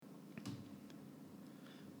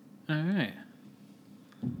All right.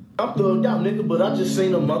 I'm thugged out, nigga, but I just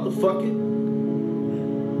seen a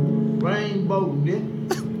motherfucking rainbow, nigga.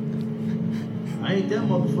 I ain't that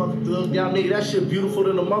motherfucking thugged out, nigga. That shit beautiful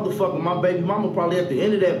than a motherfucker. My baby mama probably at the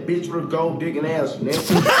end of that bitch with her gold digging ass,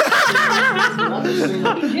 nigga. I just seen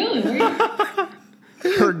What are you doing? Where are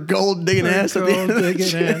you? Her gold digging ass at the end of that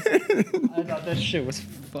shit. I thought that shit was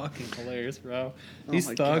fucking hilarious, bro. He's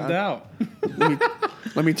my thugged God. out.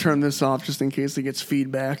 Let me turn this off just in case it gets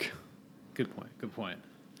feedback. Good point. Good point.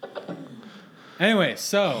 Anyway,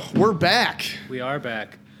 so We're back. we are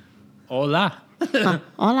back. Hola.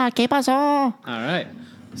 Hola, ¿qué pasó? All right.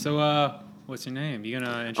 So, what's your name? You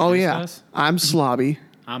gonna introduce Oh, yeah. us? I'm Slobby,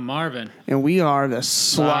 I'm Marvin. and we are the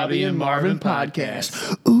Slobby and Marvin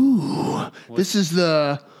podcast. Ooh, this is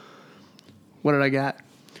the... What did I got?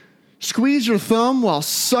 Squeeze your thumb while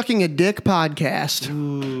sucking a dick podcast.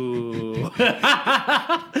 Ooh.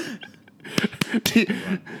 do,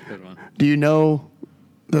 Good one. do you know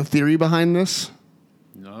the theory behind this?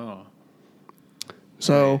 No.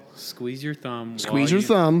 So, Squeeze your thumb. squeeze your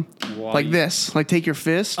thumb while like you- this. Like, take your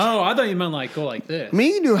fist. Oh, I thought you meant like go like this. I mean,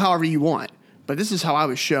 you can do it however you want, but this is how I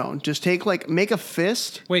was shown. Just make a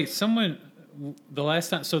fist. Wait, the last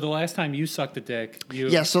time you sucked a dick, you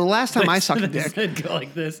Yeah, so the last time I sucked a they dick, said go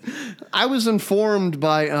like this. I was informed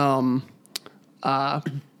by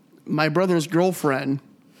my brother's girlfriend,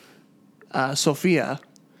 Sophia.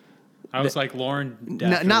 I was like, Lauren.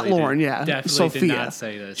 Not Lauren, yeah, Definitely Sophia. did not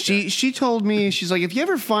say this. She told me, she's like, if you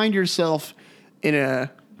ever find yourself in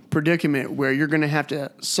a predicament where you're going to have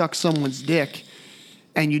to suck someone's dick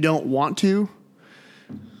and you don't want to,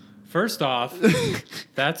 First off,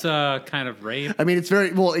 that's a kind of rape, I mean, it's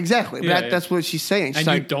very well, exactly. Yeah, That's what she's saying. She's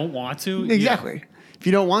and you like, don't want to. exactly. If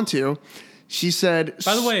you don't want to, she said. Yeah.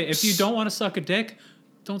 By the way, if you don't want to suck a dick,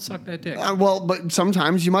 don't suck that dick. Well, but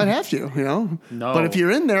sometimes you might have to, you know. No. But if you're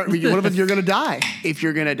in there, what if you're going to die? If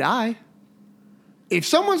you're going to die, if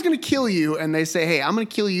someone's going to kill you and they say, "Hey, I'm going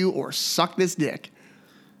to kill you or suck this dick,"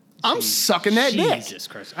 I'm sucking that dick. Jesus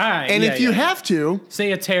Christ! All right, And yeah, if you yeah. have to,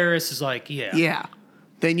 say a terrorist is like, yeah,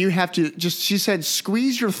 then you have to just. She said,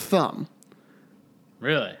 "Squeeze your thumb,"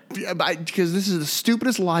 really? because this is the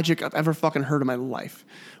stupidest logic I've ever fucking heard in my life,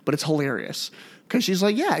 but it's hilarious. Because she's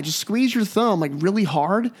like, yeah, just squeeze your thumb like really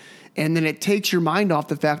hard, and then it takes your mind off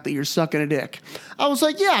the fact that you're sucking a dick. I was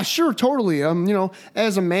like, yeah, sure, totally. You know,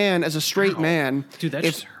 as a man, as a straight man, Dude, that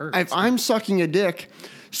just hurts. If I'm sucking a dick,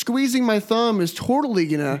 squeezing my thumb is totally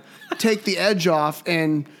gonna take the edge off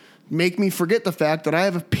and make me forget the fact that I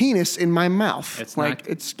have a penis in my mouth. It's like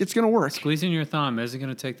not- it's gonna work. Squeezing your thumb isn't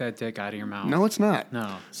going to take that dick out of your mouth. No, it's not.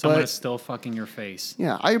 No. Someone But- is still fucking your face.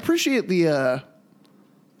 Yeah, I appreciate the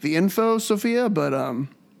info, Sophia, but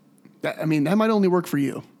that might only work for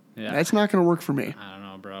you. Yeah. That's not going to work for me. I don't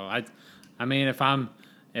know, bro. I mean, if I'm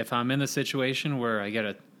in the situation where I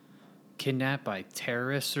get kidnapped by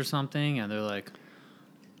terrorists or something, and they're like,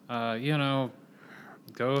 go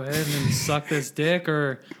ahead and suck this dick,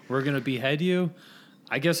 or we're gonna behead you.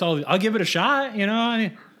 I guess I'll give it a shot. You know,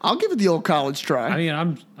 I'll give it the old college try.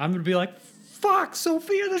 I'm gonna be like, fuck,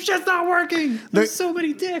 Sophia, this shit's not working. There's so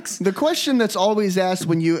many dicks. The question that's always asked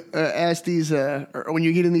when you ask these, or when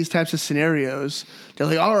you get in these types of scenarios, they're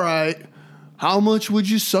like, "All right, how much would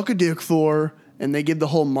you suck a dick for?" And they give the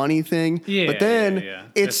whole money thing. Yeah, but then yeah.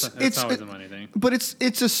 it's always a money thing. But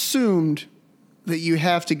it's assumed that you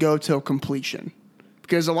have to go till completion.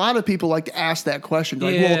 Because a lot of people like to ask that question.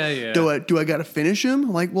 They're like, well, yeah. do I got to finish him?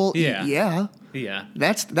 I'm like, well, yeah. Yeah.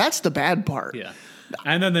 That's the bad part. Yeah.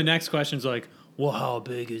 And then the next question's like, well, how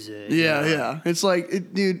big is it? Yeah. It's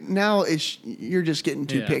like, dude, now you're just getting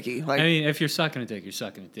too Yeah. picky. Like, I mean, if you're sucking a dick, you're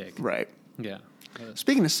sucking a dick. right. Yeah.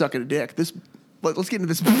 Speaking of sucking a dick, let's get into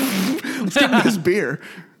this. Let's get into this beer.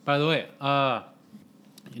 By the way,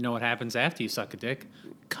 you know what happens after you suck a dick?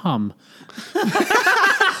 Come.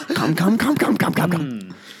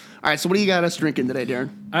 Come. All right, so what do you got us drinking today, Darren?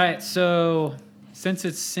 All right, so since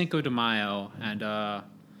it's Cinco de Mayo and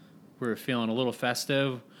we're feeling a little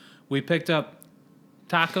festive, we picked up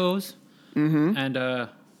tacos, and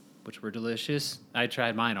which were delicious. I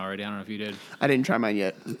tried mine already. I don't know if you did. I didn't try mine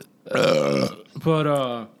yet. But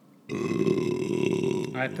I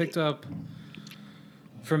picked up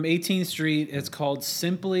from 18th Street. It's called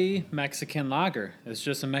Simply Mexican Lager. It's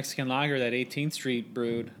just a Mexican lager that 18th Street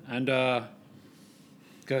brewed. And go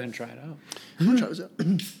ahead and try it out. Try this out.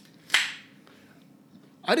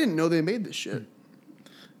 I didn't know they made this shit.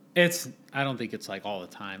 I don't think it's like all the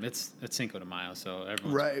time. It's Cinco de Mayo, so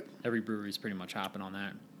every brewery's pretty much hopping on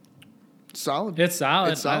that. Solid. It's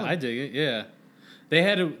solid. It's solid. I dig it. Yeah, they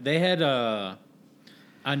had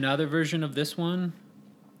another version of this one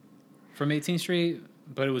from 18th Street,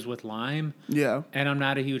 but it was with lime. Yeah. And I'm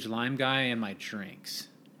not a huge lime guy in my drinks.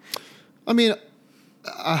 I mean,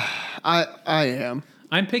 I am.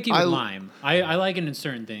 I'm picky with lime. I like it in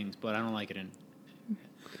certain things, but I don't like it in.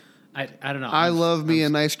 I don't know. I love me a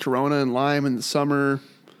nice Corona and lime in the summer.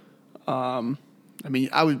 I mean,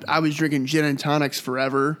 I was drinking gin and tonics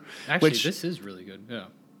forever. Actually, which this is really good. Yeah.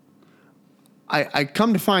 I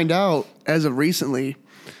come to find out as of recently.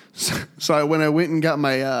 So when I went and got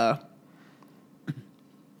my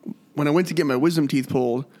when I went to get my wisdom teeth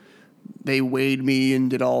pulled, they weighed me and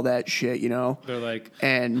did all that shit, you know. They're like,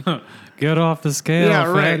 and get off the scale.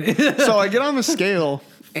 yeah, Fred. right. So I get on the scale.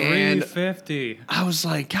 And 350. I was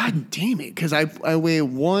like, God damn it, because I weigh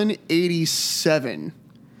 187.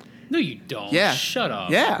 No, you don't. Yeah. Shut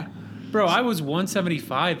up. Yeah. Bro, I was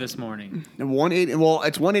 175 this morning. And 180. Well,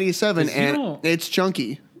 it's 187, 'Cause you and don't- it's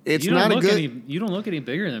chunky. It's You don't not a look good. you don't look any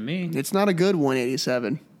bigger than me. It's not a good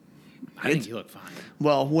 187. I think you look fine.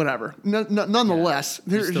 Well, whatever. Nonetheless,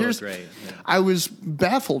 You still here's. look great. Yeah. I was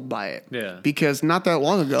baffled by it. Yeah. Because not that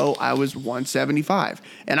long ago, I was 175,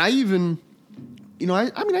 and I even. You know,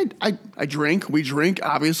 I mean, I drink. We drink,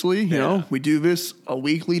 obviously. You know, we do this a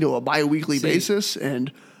weekly to a bi-weekly basis,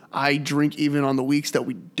 and I drink even on the weeks that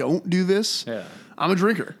we don't do this. Yeah. I'm a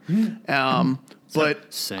drinker,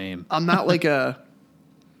 but Same. I'm not like a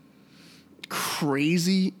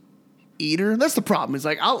crazy eater. That's the problem. Is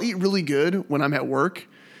like I'll eat really good when I'm at work,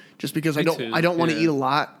 just because I Me don't too, want to yeah. eat a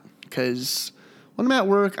lot. Because when I'm at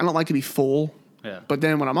work, I don't like to be full. Yeah. But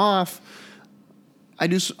then when I'm off.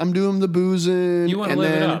 I'm doing the boozing. You want to and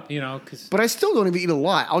live then, it up, you know, because But I still don't even eat a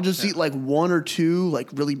lot. I'll just eat like one or two like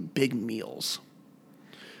really big meals.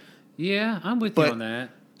 yeah, I'm with But- you on that.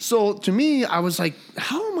 So to me, I was like,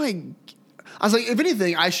 how am I was like, if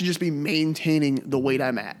anything, I should just be maintaining the weight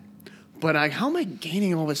I'm at. But how am I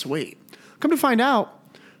gaining all this weight? Come to find out,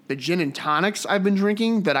 the gin and tonics I've been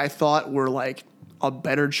drinking that I thought were like a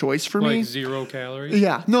better choice for me. Like 0 calories.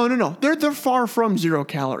 Yeah, no. They're far from 0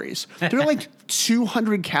 calories. They're like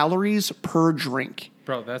 200 calories per drink.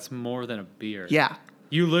 Bro, that's more than a beer. Yeah,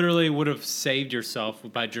 You literally would have saved yourself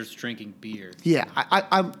by just drinking beer. yeah.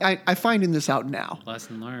 I finding this out now.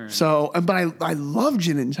 Lesson learned. So, but I love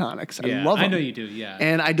gin and tonics. yeah, I love them. I know you do. Yeah.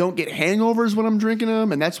 And I don't get hangovers when I'm drinking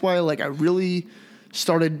them, and that's why like I really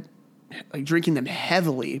started like drinking them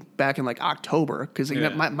heavily back in like October because Yeah.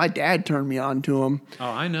 my dad turned me on to them. oh,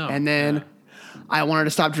 I know. And then Yeah. I wanted to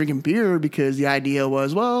stop drinking beer because the idea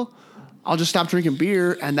was, well, I'll just stop drinking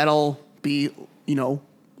beer and that'll be, you know,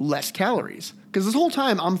 less calories. Because this whole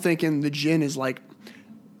time I'm thinking the gin is like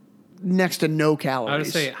next to no calories. I would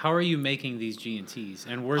say, how are you making these G&Ts?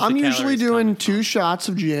 And where's I'm the usually calories doing coming 2 shots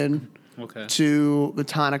of gin from? Okay. to the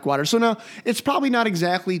tonic water. So now it's probably not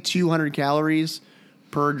exactly 200 calories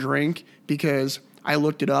per drink because I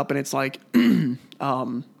looked it up and it's like,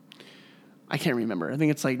 I can't remember. I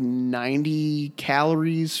think it's like 90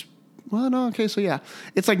 calories. Well, no, okay, so yeah.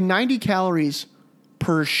 It's like 90 calories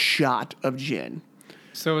per shot of gin.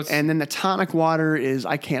 So it's And then the tonic water is,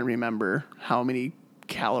 I can't remember how many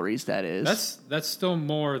calories that is. that's still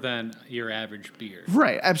more than your average beer.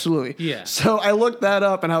 Right, absolutely. Yeah. So I looked that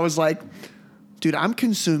up and I was like, dude, I'm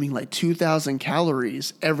consuming like 2,000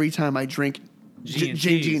 calories every time I drink G&Ts.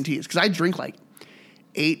 G&Ts. Because I drink like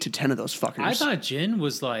 8 to 10 of those fuckers. I thought gin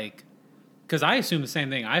was like, because I assumed the same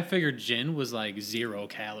thing. I figured gin was like 0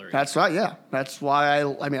 calories. That's right, yeah. That's why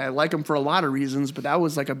I mean, I like them for a lot of reasons, but that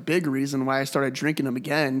was like a big reason why I started drinking them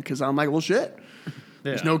again. Because I'm like, well, shit.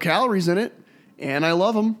 There's no calories in it. And I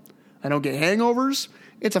love them. I don't get hangovers.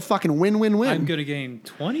 It's a fucking win-win-win. I'm going to gain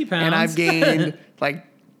 20 pounds. And I've gained like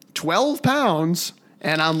 12 pounds.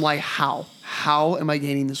 And I'm like, how? How am I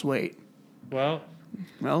gaining this weight? Well,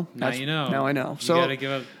 Well, now you know. Now I know. You So got to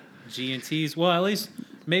give up G&Ts. Well, at least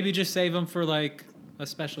maybe just save them for like a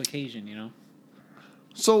special occasion, you know?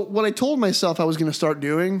 So what I told myself I was going to start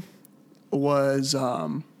doing was, so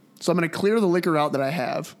I'm going to clear the liquor out that I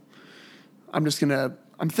have. I'm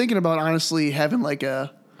thinking about honestly having like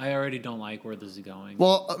a, I already don't like where this is going.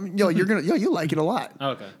 well, you like it a lot.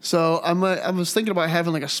 Okay. So I was thinking about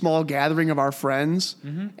having like a small gathering of our friends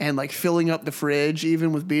and like filling up the fridge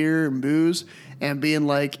even with beer and booze and being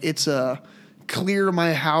like, it's a clear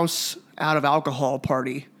my house out of alcohol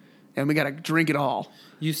party and we got to drink it all.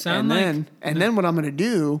 You sound like... then what I'm going to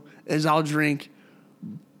do is I'll drink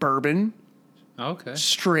bourbon Okay.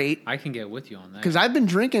 straight. I can get with you on that. Because I've been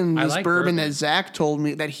drinking I this like bourbon bourbon. that Zach told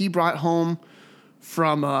me that he brought home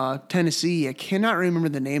from Tennessee. I cannot remember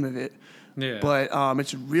the name of it. Yeah. But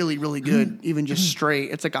it's really, really good, even just straight.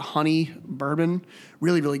 It's like a honey bourbon.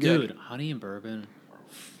 Really, really good. Dude, honey and bourbon.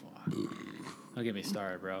 Fuck. Don't get me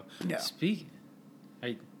started, bro. Yeah.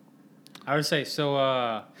 I would say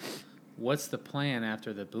so. What's the plan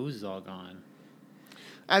after the booze is all gone?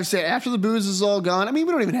 I'd say after the booze is all gone, I mean,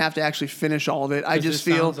 we don't even have to actually finish all of it. I 'Cause just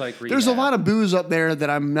this feel sounds like there's a rehab. lot of booze up there that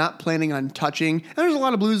I'm not planning on touching. And there's a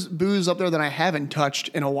lot of booze up there that I haven't touched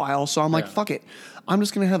in a while. So I'm like, Yeah. fuck it. I'm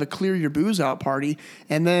just going to have a clear your booze out party.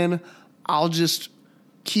 And then I'll just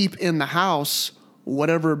keep in the house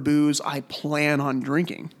whatever booze I plan on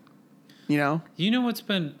drinking. You know? You know what's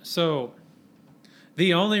been so.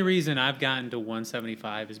 The only reason I've gotten to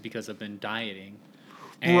 175 is because I've been dieting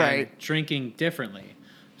and Right. drinking differently.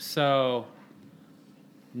 So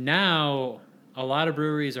now a lot of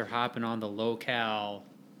breweries are hopping on the low-cal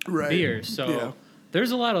Right. beers. So Yeah. there's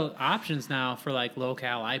a lot of options now for like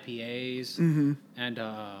low-cal IPAs Mm-hmm. and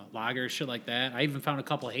lagers, shit like that. I even found a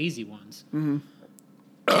couple hazy ones.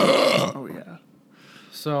 Oh, yeah.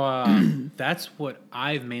 So that's what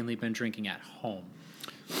I've mainly been drinking at home,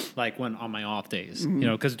 like when on my off days. Mm-hmm. You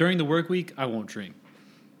know, because during the work week I won't drink.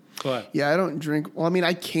 But Yeah, I don't drink. Well, I mean,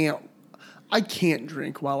 I can't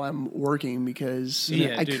drink while I'm working because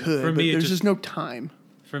Yeah, I dude, could, for but me, it there's just- just no time.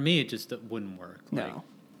 for me, it just wouldn't work. Like, No.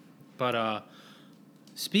 But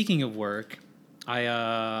speaking of work,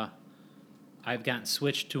 I've gotten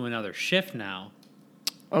switched to another shift now.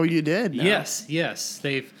 Oh, you did? No. Yes.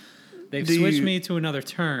 They've Do switched you- me to another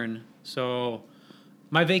turn. So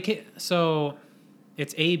my so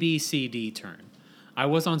it's A, B, C, D turn. I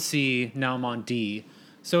was on C, now I'm on D.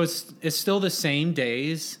 So it's still the same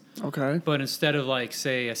days, Okay. but instead of like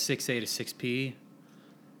say a 6A to 6P,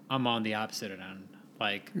 I'm on the opposite end.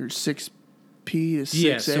 Like You're 6P to 6A?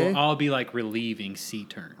 yeah, so I'll be like relieving C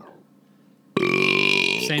turn.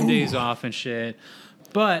 Same days off and shit.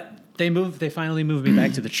 But they finally moved me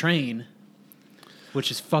back to the train,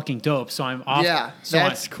 which is fucking dope. So I'm off. Yeah, so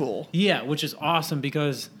that's cool. Yeah, which is awesome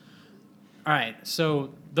because, all right,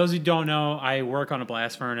 so those who don't know, I work on a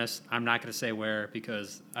blast furnace. I'm not going to say where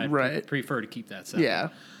because I Right. prefer to keep that separate. Yeah.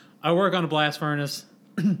 I work on a blast furnace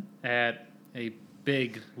at a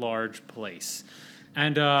big, large place.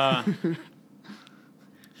 And I don't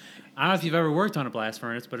know if you've ever worked on a blast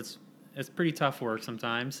furnace, but it's pretty tough work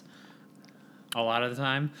sometimes. A lot of the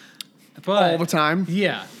time. But All the time?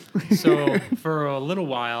 yeah. So for a little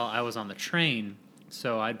while, I was on the train.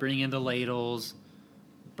 So I'd bring in the ladles,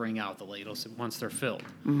 bring out the ladles once they're filled.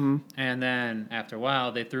 Mm-hmm. And then after a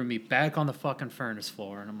while, they threw me back on the fucking furnace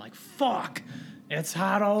floor. And I'm like, fuck, it's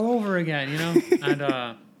hot all over again, you know?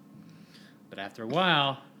 And but after a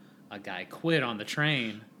while, a guy quit on the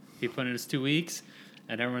train. He put in his 2 weeks.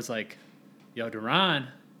 And everyone's like, yo, Duran,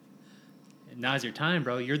 now's your time,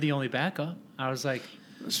 bro. You're the only backup. I was like,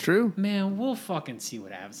 That's true. man, we'll fucking see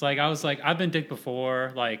what happens. Like, I was like, I've been dick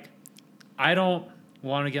before. Like, I don't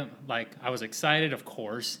want to get, like, I was excited, of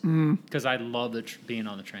course, because I love being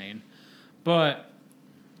on the train. But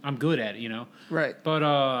I'm good at it, you know? Right. But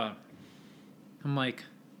I'm like,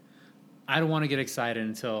 I don't want to get excited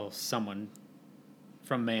until someone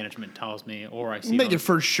from management tells me or I see Make them. it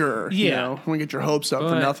for sure. You Yeah. know, when you get your hopes up for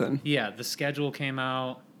But, nothing. Yeah, the schedule came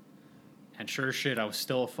out, and sure as shit, I was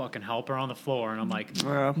still a fucking helper on the floor, and I'm like,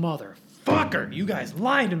 Yeah. motherfucker, you guys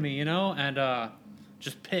lied to me, you know? And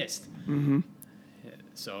just pissed. Mm-hmm.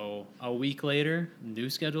 So a week later, new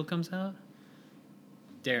schedule comes out.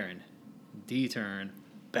 Darren, D-turn,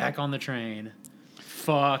 back on the train.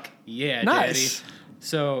 Fuck yeah, Nice. daddy.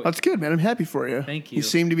 So That's good, man. I'm happy for you. Thank you. You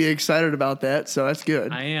seem to be excited about that, so that's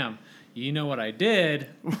good. I am. You know what I did?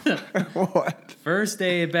 What? First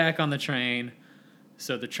day back on the train.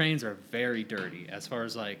 So the trains are very dirty as far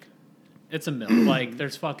as like, it's a mill. Like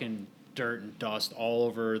there's fucking dirt and dust all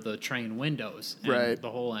over the train windows and Right. the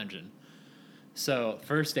whole engine. So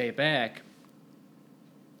first day back,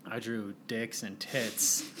 I drew dicks and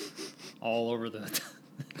tits all over the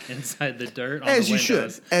inside the dirt on As the you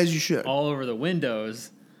windows. should. As you should. All over the windows.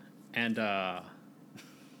 And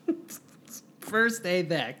first day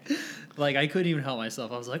back, like I couldn't even help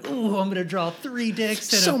myself. I was like, "Ooh, I'm gonna draw 3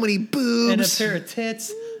 dicks and So many boobs. and a pair of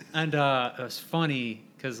tits." And it was funny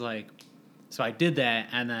because like, so I did that,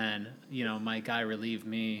 and then you know my guy relieved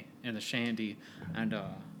me in the shandy, and I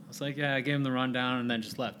was like, "Yeah," I gave him the rundown, and then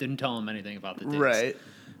just left. Didn't tell him anything about the dicks. Right.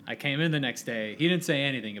 I came in the next day. He didn't say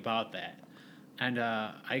anything about that, and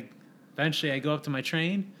I eventually I go up to my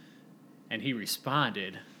train, and he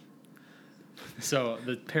responded. So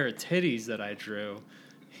the pair of titties that I drew,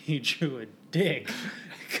 he drew a dick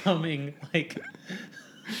coming like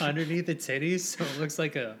underneath the titties, so it looks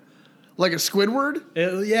like a Like a Squidward?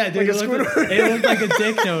 yeah, dude, Like a it looked like a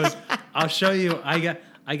dick nose. I'll show you.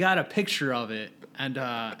 I got a picture of it, and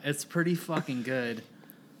it's pretty fucking good.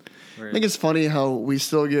 I think it's funny how we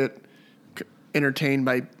still get entertained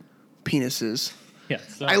by penises. Yeah.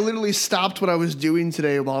 So, I literally stopped what I was doing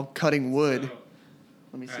today while cutting wood. so-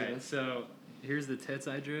 Let me see all right. this. So here's the tits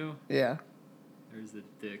I drew. Yeah. There's the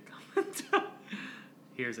dick on top.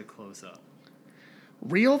 Here's a close up.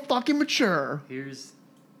 Real fucking mature. Here's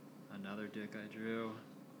another dick I drew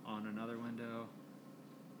on another window.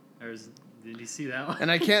 Did you see that one?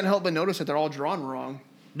 And I can't help but notice that they're all drawn wrong.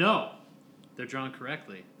 No, they're drawn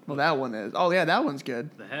correctly. Well, that one is. Oh, yeah, that one's good.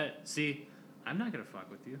 The head. See, I'm not gonna fuck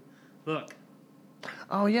with you. Look.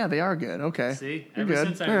 Oh, yeah, they are good. Okay. See, You're ever good.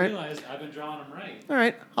 since I All right. realized I've been drawing them right. All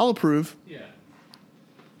right, I'll approve. Yeah.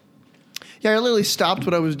 Yeah, I literally stopped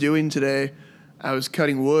what I was doing today. I was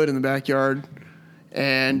cutting wood in the backyard,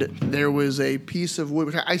 and there was a piece of wood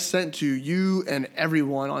which I sent to you and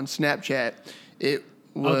everyone on Snapchat. It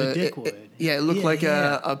was the dick wood. It looked like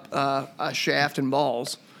a shaft and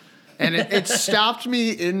balls, and it stopped me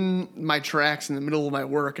in my tracks in the middle of my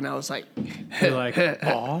work, and I was like, You're like,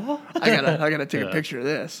 oh. I gotta take a Yeah. picture of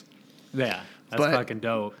this. Yeah, that's But- fucking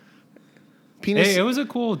dope. Penis, Hey, it was a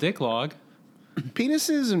cool dick log.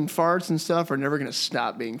 penises and farts and stuff are never gonna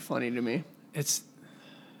stop being funny to me. It's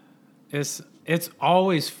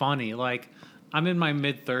always funny. Like, I'm in my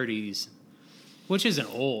mid-30s, which isn't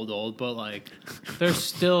old, but like they're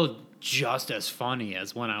still just as funny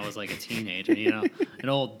as when I was like a teenager, you know? An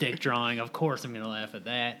old dick drawing, of course I'm going to laugh at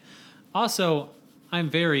that. Also, I'm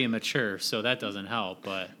very immature, so that doesn't help,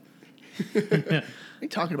 but What are you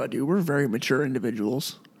talking about, dude? We're very mature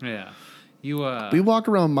individuals. yeah. You We walk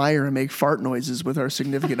around Meyer and make fart noises with our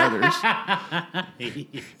significant others.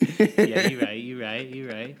 yeah, you're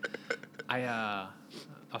right.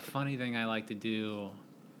 A funny thing I like to do,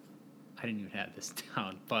 I didn't even have this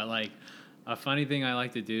down, but like a funny thing I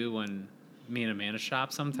like to do when me and Amanda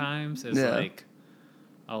shop sometimes is Yeah. like,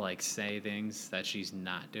 I'll like say things that she's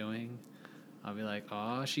not doing. I'll be like,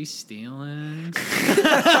 oh, she's stealing.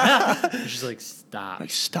 She's like, stop.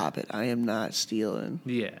 Like, stop it. I am not stealing.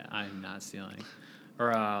 Yeah, I'm not stealing.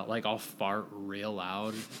 Or like I'll fart real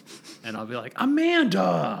loud and I'll be like,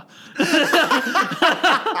 Amanda.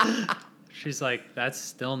 She's like, that's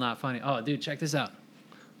still not funny. Oh, dude, check this out.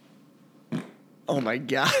 Oh, my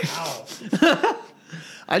God.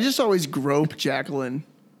 I just always grope Jacqueline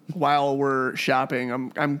while we're shopping.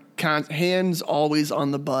 I'm hands always on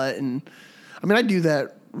the butt. And I mean, I do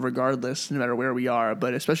that regardless, no matter where we are,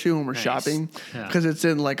 but especially when we're Nice. shopping, Yeah. because it's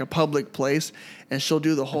in like a public place, and she'll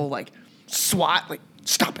do the whole like swat, like,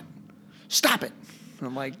 stop it. And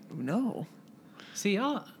I'm like, no. See,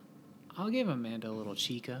 I'll give Amanda a little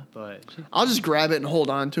chica, but I'll just grab it and hold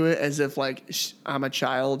on to it as if like I'm a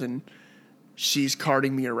child and she's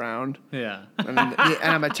carting me around, yeah. and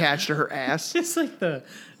I'm attached to her ass. It's like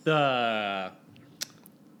the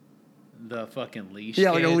fucking leash.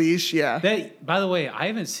 Yeah, like a kid. leash. Yeah. That, by the way, I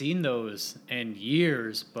haven't seen those in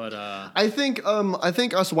years, but I think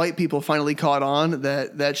us white people finally caught on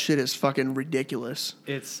that shit is fucking ridiculous,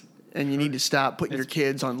 it's and you need to stop putting your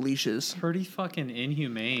kids on leashes. pretty fucking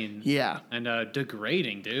inhumane. Yeah. And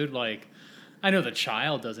degrading, dude. Like, I know the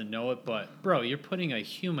child doesn't know it, but bro, you're putting a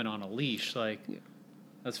human on a leash. Like,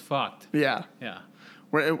 that's fucked. Yeah. Yeah.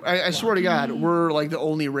 I swear to God, we're like the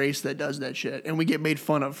only race that does that shit, and we get made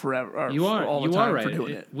fun of forever. Or You are. all the You time are right. for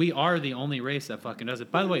doing it. We are the only race that fucking does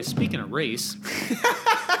it. By the way, speaking of race,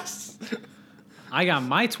 I got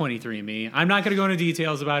my 23andMe. I'm not going to go into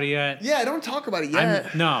details about it yet. Yeah, don't talk about it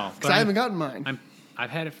yet. No, because I haven't gotten mine. I've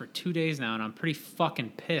had it for 2 days now, and I'm pretty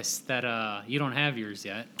fucking pissed that you don't have yours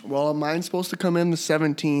yet. Well, mine's supposed to come in the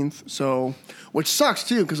 17th, so which sucks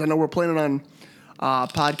too, because I know we're planning on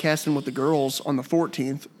podcasting with the girls on the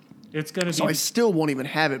 14th, It's gonna so I be, still won't even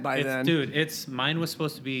have it by then. dude. Mine was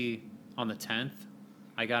supposed to be on the 10th.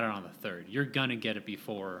 I got it on the 3rd. You're gonna get it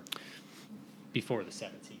before the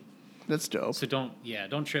 17th. That's dope. So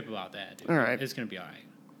don't trip about that, dude. All right. It's gonna be all right.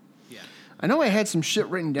 Yeah. I know I had some shit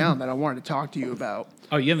written down that I wanted to talk to you about.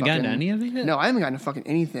 Oh, you haven't gotten Fucking- any of it yet? No, I haven't gotten to fucking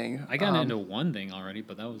anything. I got into one thing already,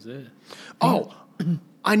 but that was it. Oh,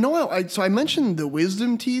 I know. So I mentioned the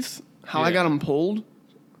wisdom teeth, how I Yeah. got them pulled.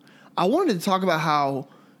 I wanted to talk about how,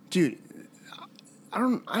 dude,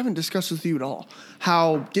 I haven't discussed with you at all.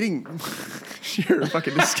 How getting, you're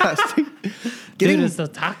fucking disgusting. Dude, it's the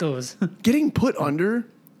tacos. Getting put under.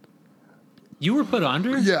 You were put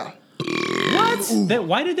under? Yeah. What?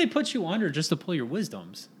 Why did they put you under just to pull your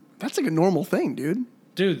wisdoms? That's like a normal thing, dude.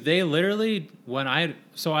 Dude, they literally, I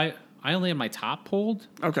only had my top pulled,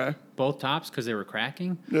 Okay. both tops, because they were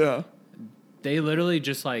cracking. Yeah. They literally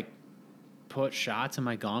just like put shots in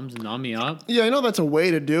my gums and numb me up. Yeah, I know that's a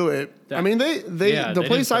way to do it. I mean, Yeah, the they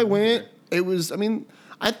place didn't I put me went, it was, I mean,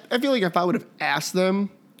 I feel like if I would have asked them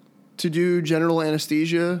to do general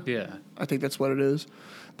anesthesia, Yeah. I think that's what it is,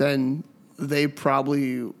 then they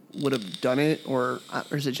probably would have done it, or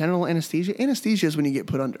is it general anesthesia? Anesthesia is when you get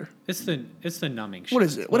put under. It's the numbing shit. What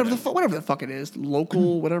is it? Whatever the fuck it is,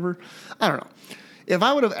 local, whatever. I don't know. If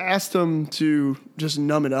I would have asked them to just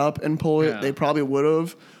numb it up and pull it, they probably would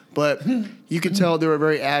have. But you could tell they were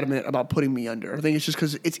very adamant about putting me under. I think it's just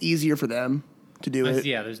because it's easier for them to do it.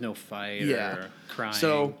 Yeah, there's no fight or crying.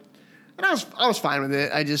 So, and I was fine with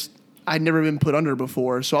it. I'd never been put under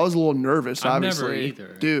before, so I was a little nervous. I've obviously, never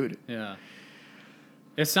either, dude. Yeah.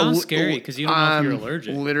 It sounds scary because you don't know if you're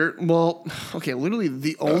allergic. Literally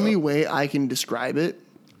the only way I can describe it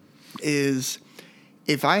is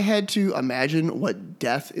if I had to imagine what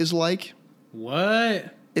death is like.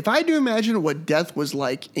 What? If I had to imagine what death was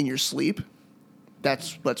like in your sleep,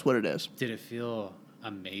 that's what it is. Did it feel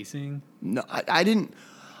amazing? No, I didn't.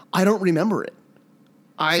 I don't remember it.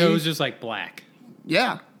 So it was just like black.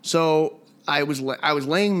 Yeah. So I was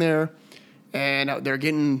laying there. And they're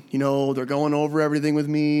getting, they're going over everything with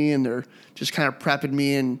me, and they're just kind of prepping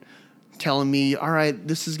me and telling me, all right,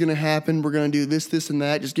 this is going to happen. We're going to do this, this, and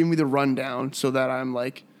that. Just give me the rundown so that I'm,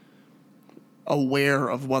 like, aware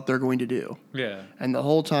of what they're going to do. Yeah. And the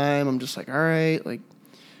whole time, I'm just like, all right, like,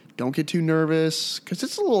 don't get too nervous, because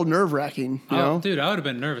it's a little nerve-wracking, you know? Dude, I would have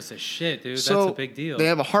been nervous as shit, dude. So that's a big deal. They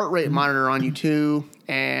have a heart rate monitor on you, too,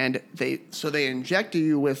 and they inject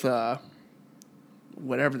you with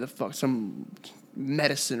whatever the fuck, some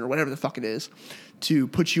medicine or whatever the fuck it is, to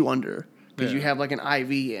put you under, because you have like an IV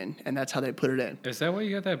in, and that's how they put it in. Is that why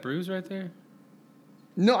you got that bruise right there?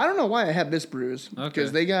 No, I don't know why I have this bruise,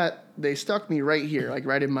 because they stuck me right here, like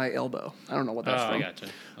right in my elbow. I don't know what that's from. I gotcha.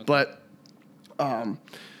 Okay. But I'm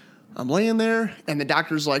laying there, and the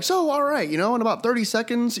doctor's like, so, all right, in about 30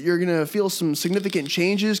 seconds, you're going to feel some significant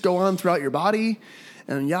changes go on throughout your body,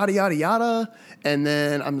 and yada, yada, yada. And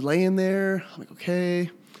then I'm laying there. I'm like, okay.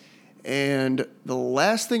 And the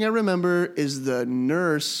last thing I remember is the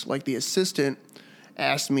nurse, like the assistant,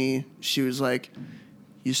 asked me, she was like,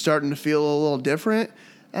 you starting to feel a little different?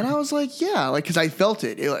 And I was like, yeah, like, because I felt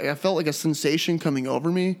it. I felt like a sensation coming over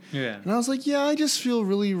me. Yeah. And I was like, yeah, I just feel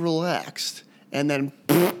really relaxed. And then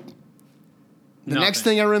the next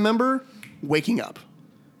thing I remember, waking up.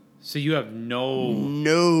 So you have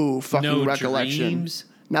no fucking recollection. Dreams?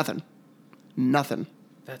 Nothing.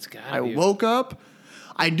 That's gotta I be. woke up.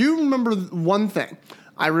 I do remember one thing.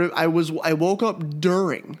 I woke up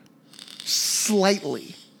during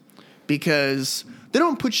slightly, because they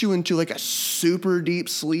don't put you into like a super deep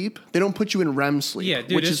sleep. They don't put you in REM sleep. Yeah,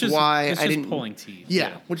 dude, which is why I didn't pulling teeth.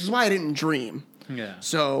 Yeah, which is why I didn't dream. Yeah.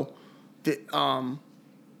 So,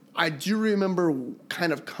 I do remember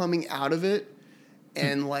kind of coming out of it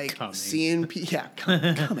and like seeing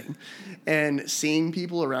coming and seeing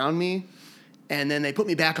people around me, and then they put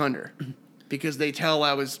me back under because they tell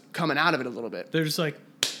I was coming out of it a little bit. They're just like,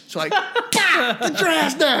 get your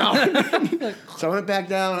ass down. So I went back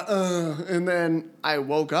down, and then I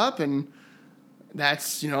woke up, and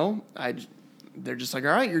that's, they're just like,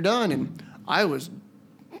 all right, you're done. And I was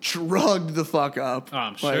drugged the fuck up. oh,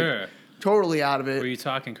 I'm sure. Totally out of it. Were you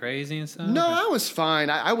talking crazy and stuff? No, I was fine.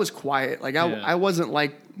 I was quiet. Like, I wasn't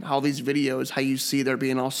like how these videos, how you see they're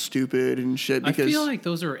being all stupid and shit. Because, I feel like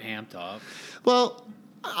those are amped up. Well,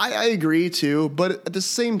 I agree too. But at the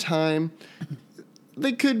same time,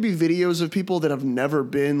 they could be videos of people that have never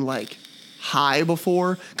been like high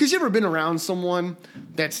before. Because you ever been around someone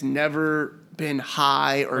that's never been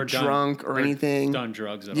high or drunk or anything? Done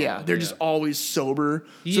drugs at all. Yeah, they're just always sober.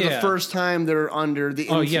 So the Yeah. first time they're under the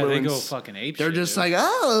influence, they go fucking ape they're shit, just dude. like,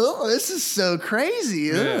 oh, this is so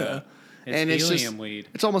crazy. Ugh. Yeah. It's And it's helium just, weed.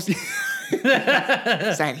 It's almost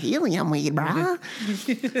it's that helium weed, bro.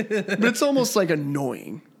 But it's almost like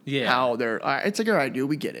annoying. Yeah. How they're. It's like, all right, dude,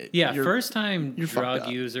 we get it. Yeah, first time you're fucked drug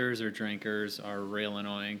up. users or drinkers are real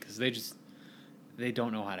annoying because they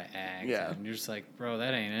don't know how to act. Yeah. And you're just like, bro,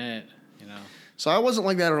 that ain't it. So I wasn't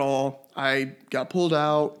like that at all. I got pulled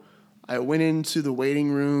out. I went into the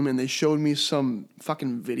waiting room, and they showed me some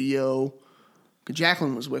fucking video.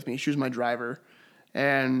 Jacqueline was with me. She was my driver.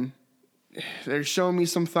 And they're showing me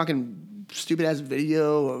some fucking stupid-ass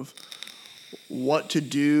video of what to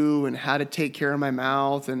do and how to take care of my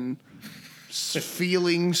mouth and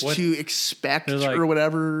feelings to expect or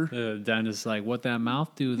whatever. The dentist's like, what that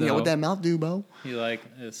mouth do, though? Yeah, what that mouth do, Bo? He like,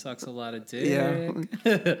 it sucks a lot of dick.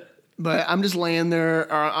 Yeah. But I'm just laying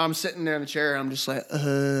there, or I'm sitting there in the chair, and I'm just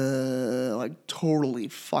like totally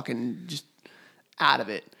fucking just out of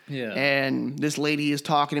it. Yeah. And this lady is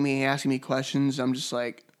talking to me, asking me questions. I'm just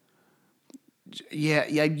like,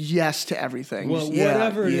 yes to everything. Well, Just,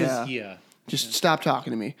 whatever it is, yeah. Just stop talking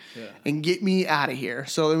to me Yeah. and get me out of here.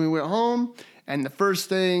 So then we went home, and the first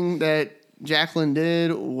thing that Jacqueline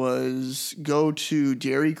did was go to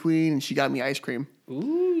Dairy Queen and she got me ice cream.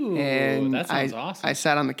 Ooh, And that sounds awesome. I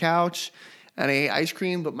sat on the couch and I ate ice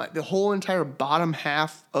cream, but the whole entire bottom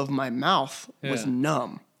half of my mouth was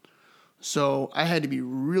numb. So I had to be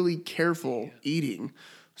really careful eating.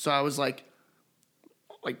 So I was like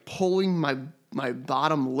pulling my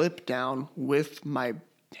bottom lip down with my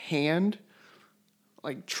hand,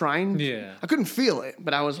 like trying. Yeah. I couldn't feel it,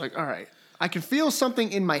 but I was like, all right, I can feel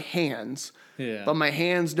something in my hands. Yeah. But my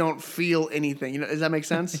hands don't feel anything. You know, does that make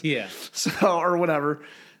sense? Yeah. So, or whatever.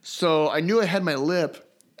 So I knew I had my lip,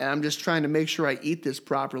 and I'm just trying to make sure I eat this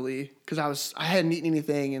properly because I hadn't eaten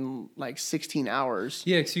anything in like 16 hours.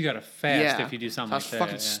 Yeah, because you got to fast if you do something I was like that.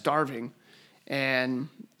 fucking starving, and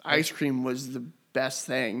ice cream was the best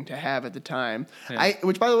thing to have at the time. Yeah.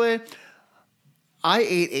 Which, by the way, I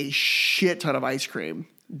ate a shit ton of ice cream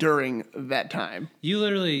during that time. You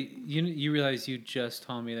literally, you realize you just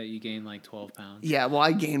told me that you gained like 12 pounds. Yeah, well,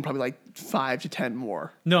 I gained probably like 5 to 10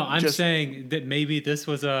 more. No, I'm saying that maybe this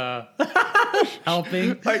was a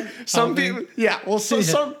helping. Like some people, yeah. Well,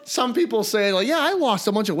 some people say like, yeah, I lost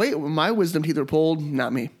a bunch of weight when my wisdom teeth were pulled.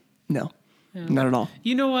 Not me. No, not at all.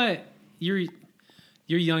 You know what? You're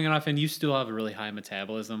young enough and you still have a really high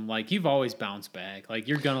metabolism. Like you've always bounced back. Like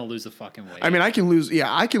you're gonna lose the fucking weight. I mean, I can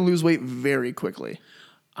lose weight very quickly.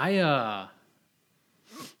 I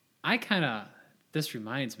kind of, this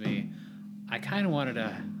reminds me, I kind of wanted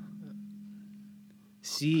to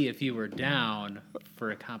see if you were down for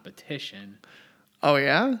a competition. Oh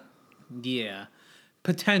yeah? Yeah,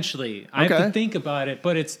 potentially. I have to think about it,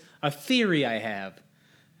 but it's a theory I have.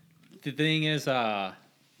 The thing is,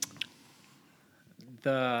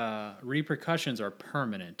 the repercussions are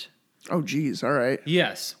permanent. Oh geez, all right.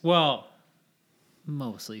 Yes, well,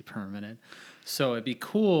 mostly permanent. So it'd be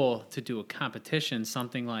cool to do a competition,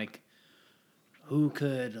 something like who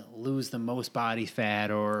could lose the most body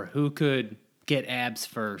fat or who could get abs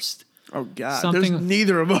first. Oh god, Something- there's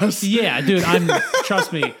neither of us. Yeah, dude,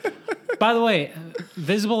 trust me. By the way,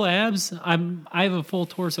 visible abs, I have a full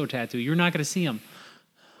torso tattoo. You're not going to see them.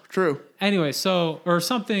 True. Anyway, or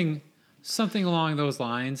something along those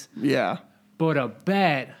lines. Yeah. But a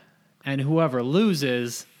bet, and whoever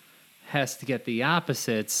loses has to get the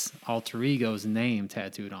opposite's alter ego's name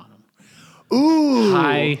tattooed on them. Ooh.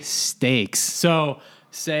 High stakes. So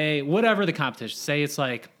say whatever the competition. Say it's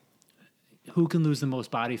like who can lose the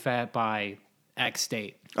most body fat by X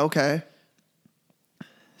date. Okay.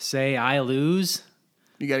 Say I lose.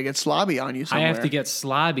 You got to get slobby on you somewhere. I have to get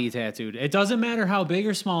slobby tattooed. It doesn't matter how big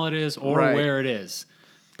or small it is or Right. where it is.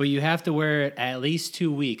 But you have to wear it at least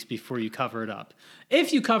 2 weeks before you cover it up.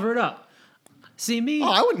 If you cover it up. See me? Oh,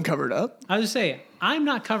 I wouldn't cover it up. I was just saying, I'm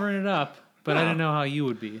not covering it up, but I No. didn't know how you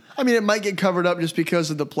would be. I mean, it might get covered up just because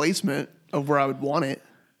of the placement of where I would want it.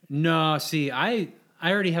 No, see, I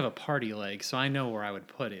already have a party leg, so I know where I would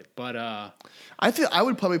put it. But I feel I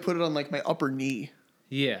would probably put it on like my upper knee.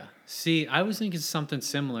 yeah. See, I was thinking something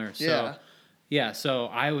similar. So Yeah. so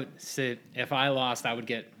I would say if I lost, I would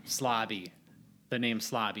get Slobby. The name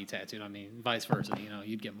Slobby tattooed on me. Vice versa,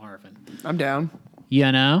 you'd get Marvin. I'm down. You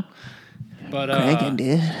know? But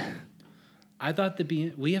dude. I thought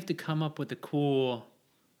we have to come up with a cool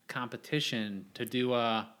competition to do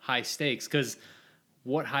high stakes, because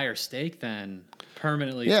what higher stake than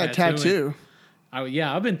permanently tattoo.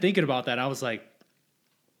 I've been thinking about that.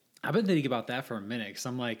 I've been thinking about that for a minute, because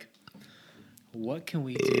I'm like, what can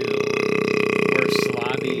we do where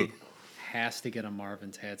Slobby has to get a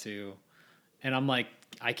Marvin tattoo? And I'm like,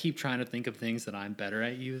 I keep trying to think of things that I'm better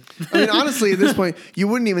at. You, I mean, honestly, at this point, you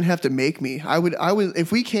wouldn't even have to make me. I would,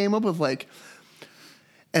 if we came up with like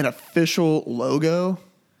an official logo,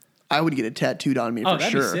 I would get it tattooed on me for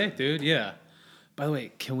that'd sure. be sick, dude. Yeah. By the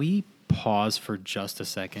way, can we pause for just a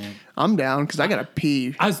second? I'm down because I gotta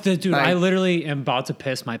pee. I literally am about to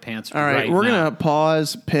piss my pants. All right, we're gonna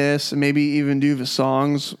pause, piss, and maybe even do the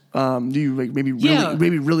songs. Do you like maybe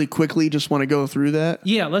really quickly just want to go through that?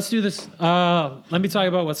 Yeah, let's do this. Let me talk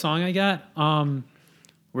about what song I got.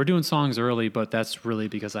 We're doing songs early, but that's really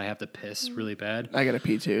because I have to piss really bad. I gotta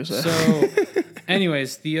pee too. So,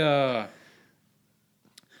 anyways,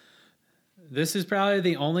 this is probably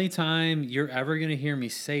the only time you're ever gonna hear me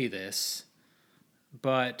say this,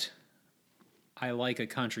 but I like a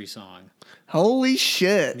country song. holy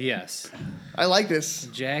shit! Yes. I like this.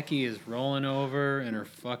 Jackie is rolling over in her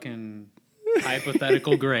fucking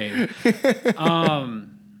hypothetical grave.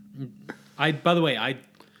 By the way,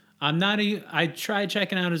 I tried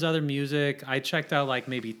checking out his other music. I checked out like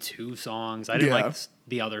maybe 2 songs. I didn't like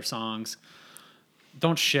the other songs.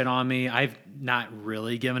 Don't shit on me. I've not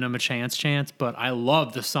really given him a chance, but I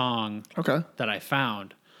love the song Okay. that I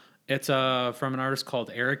found. It's from an artist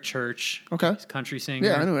called Eric Church. Okay. He's a country singer.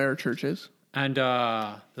 Yeah, I know who Eric Church is. And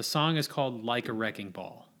the song is called Like a Wrecking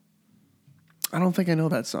Ball. I don't think I know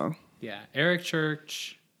that song. Yeah, Eric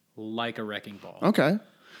Church, Like a Wrecking Ball. Okay.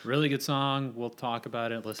 Really good song. We'll talk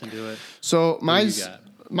about it, listen to it. So do you got?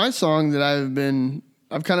 my song that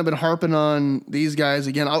I've kind of been harping on these guys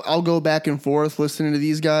again. I'll go back and forth listening to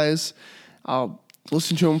these guys. I'll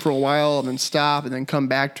listen to them for a while and then stop and then come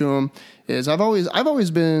back to them. I've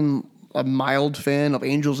always been a mild fan of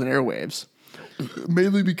Angels and Airwaves,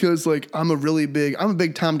 mainly because like I'm a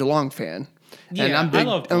big Tom DeLonge fan. Yeah, and I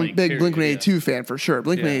love Blink, I'm a big period, Blink-182 fan for sure.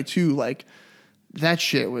 Blink-182, Yeah. like that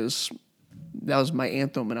shit was my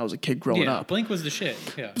anthem when I was a kid growing Yeah, up. Blink was the shit.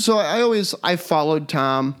 Yeah. So I followed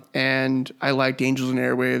Tom and I liked Angels and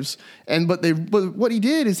Airwaves. But what he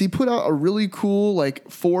did is he put out a really cool like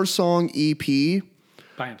 4-song EP.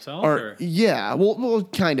 By himself? Or yeah, well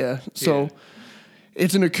kind of. So Yeah.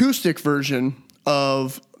 it's an acoustic version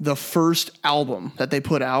of the first album that they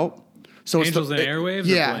put out. So Angels and Airwaves or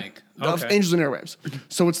yeah, Blink? of Okay. Angels and Airwaves.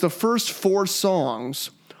 So it's the first 4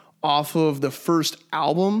 songs off of the first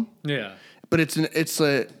album, Yeah. but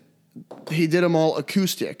he did them all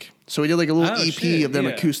acoustic. So he did like a little Oh, EP shit, of them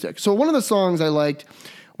yeah. acoustic. So one of the songs I liked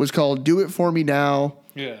was called "Do It For Me Now."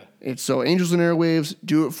 Yeah. It's so Angels and Airwaves,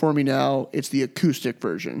 "Do It For Me Now." It's the acoustic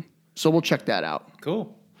version. So we'll check that out.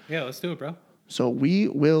 Cool. Yeah, let's do it, bro. So we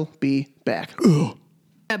will be back. Ugh.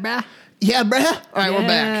 Yeah, bruh. Yeah, bruh. All right, we're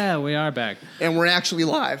back. Yeah, we are back. And we're actually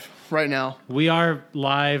live right now. We are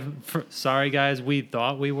live. Sorry, guys. We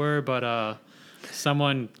thought we were, but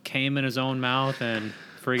someone came in his own mouth and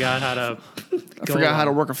forgot how to. I forgot how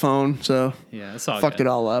to work a phone, so Yeah, it's all fucked good. it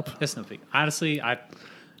all up. It's no big. Honestly,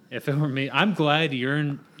 if it were me, I'm glad you're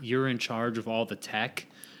in charge of all the tech,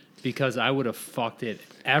 because I would have fucked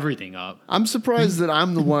everything up. I'm surprised that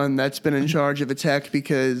I'm the one that's been in charge of the tech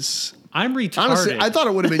because I'm retarded. honestly, I thought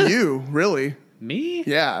it would have been you, really. Me?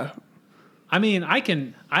 Yeah. I mean, I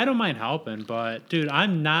don't mind helping, but dude,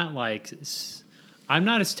 I'm not as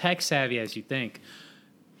tech savvy as you think.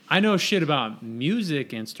 I know shit about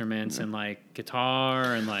music instruments and like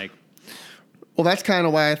guitar and like. Well, that's kind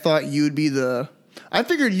of why I thought you'd be I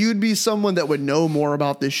figured you'd be someone that would know more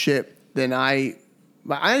about this shit than I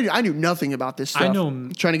knew nothing about this stuff. I know-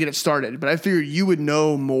 trying to get it started, but I figured you would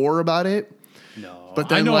know more about it. No, But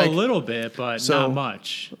I then, know like- a little bit, but So- not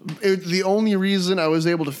much. The only reason I was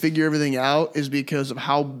able to figure everything out is because of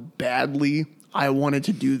how badly I wanted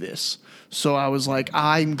to do this. So I was like,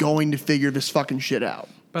 I'm going to figure this fucking shit out.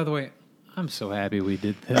 By the way, I'm so happy we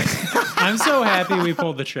did this. I'm so happy we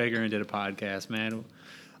pulled the trigger and did a podcast, man.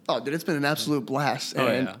 Oh, dude, it's been an absolute blast. Oh,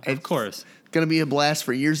 and yeah, of it's course. going to be a blast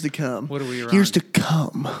for years to come. What are we Years on? to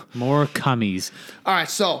come. More cummies. All right,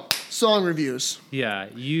 so song reviews. Yeah,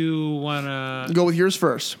 you wanna? Go with yours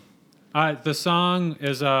first. The song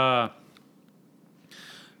is By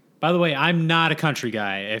the way, I'm not a country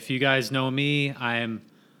guy. If you guys know me, I'm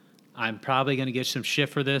probably gonna get some shit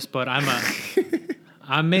for this, but I'm a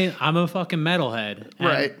fucking metalhead. And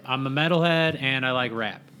Right. I'm a metalhead, and I like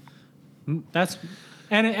rap. That's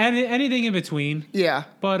and anything in between. Yeah.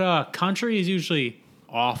 But country is usually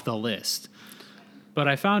off the list. But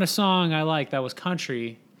I found a song I liked that was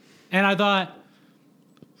country, and I thought,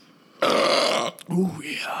 Oh,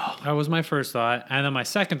 yeah. that was my first thought, and then my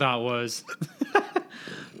second thought was,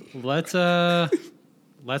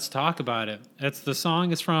 let's talk about it. The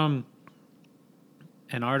song is from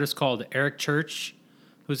an artist called Eric Church,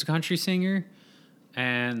 who's a country singer,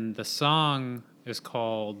 and the song is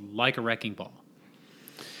called Like a Wrecking Ball.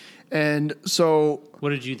 And so, What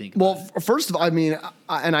did you think? well, first of all, I mean,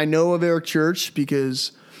 I know of Eric Church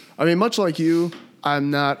because, I mean, much like you, I'm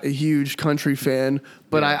not a huge country fan,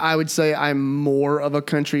 but Yeah. I would say I'm more of a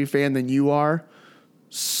country fan than you are,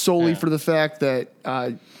 solely Yeah. for the fact that,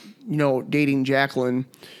 dating Jacqueline,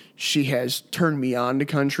 she has turned me on to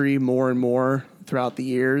country more and more throughout the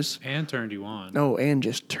years. And turned you on. Oh, and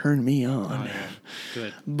just turned me on. Oh, yeah.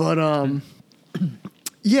 Good. But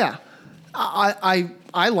yeah, I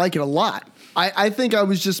like it a lot. I think I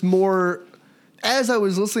was just more, as I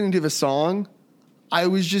was listening to the song, I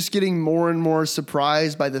was just getting more and more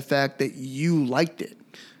surprised by the fact that you liked it,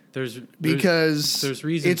 because there's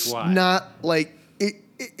reasons it's why. not like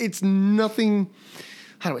it's nothing.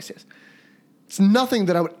 How do I say this? It's nothing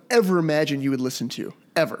that I would ever imagine you would listen to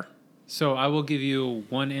ever. So I will give you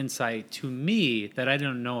one insight to me that I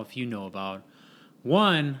don't know if you know about.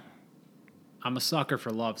 One, I'm a sucker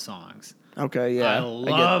for love songs. Okay, yeah, I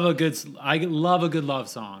love a good love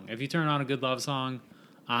song. If you turn on a good love song,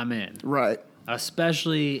 I'm in. right.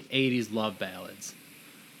 Especially 80s love ballads.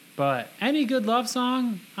 But any good love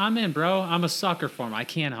song, I'm in, bro. I'm a sucker for them. I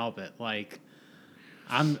can't help it. Like,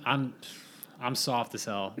 I'm soft as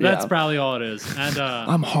hell. That's Yeah. probably all it is. And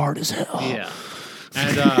I'm hard as hell. yeah,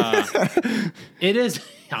 and it is.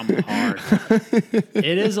 I'm hard.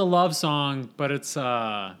 It is a love song, but it's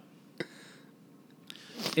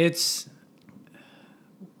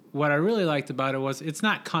what I really liked about it was it's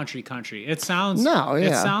not country. It sounds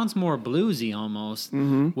It sounds more bluesy almost,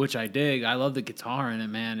 which I dig. I love the guitar in it,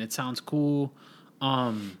 man. It sounds cool.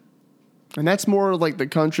 And that's more like the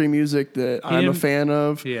country music that I'm a fan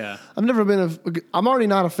of. Yeah. I'm already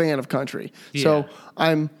not a fan of country. Yeah. So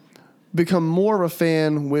I'm become more of a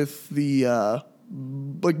fan with the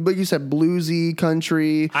like you said, bluesy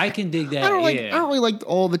country. I can dig that. I don't really like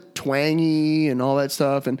all the twangy and all that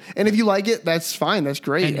stuff. And if you like it, that's fine. That's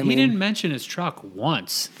great. And he didn't mention his truck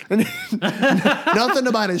once. Nothing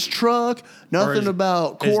about his truck. Nothing his-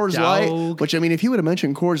 about his Coors Light. dog. Which, I mean, if he would have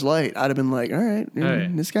mentioned Coors Light, I'd have been like, all right, Hey.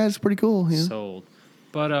 this guy's pretty cool. You know? Sold.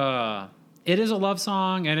 But it is a love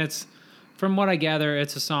song, and it's, from what I gather,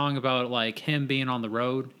 it's a song about like him being on the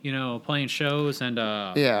road, playing shows, and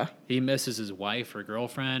Yeah. he misses his wife or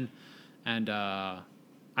girlfriend, and I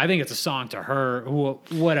think it's a song to her,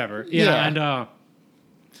 whatever. Yeah.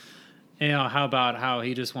 And how about how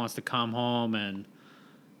he just wants to come home and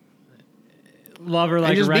love her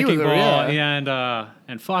like a just be wrecking with her, ball, yeah.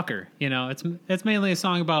 and fuck her. It's mainly a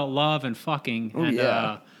song about love and fucking, and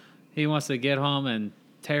yeah. he wants to get home and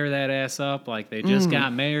tear that ass up like they just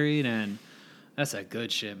got married, and that's a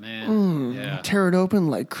good shit, man. Yeah. Tear it open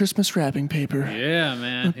like Christmas wrapping paper. Yeah,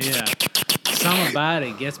 man. Yeah. Something about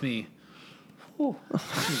it gets me the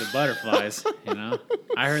butterflies,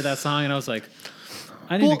 I heard that song and I was like,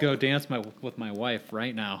 I need to go dance with my wife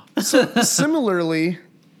right now. Similarly,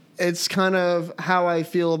 it's kind of how I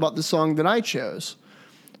feel about the song that I chose.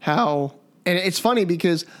 And it's funny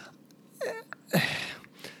because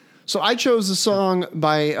so I chose the song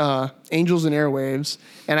by Angels and Airwaves,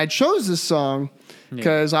 and I chose this song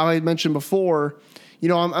because I mentioned before,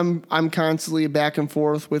 I'm constantly back and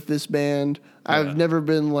forth with this band. I've never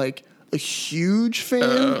been like a huge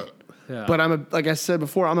fan, but like I said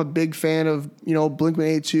before, I'm a big fan of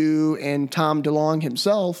Blink-182 and Tom DeLonge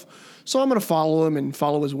himself. So I'm going to follow him and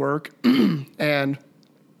follow his work. And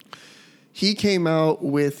he came out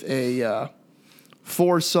with a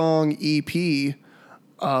 4-song EP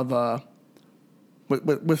of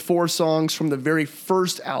with 4 songs from the very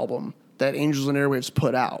first album that Angels and Airwaves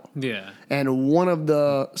put out. Yeah. And one of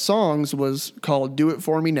the songs was called Do It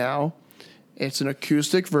For Me Now. It's an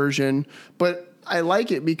acoustic version, but I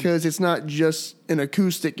like it because it's not just an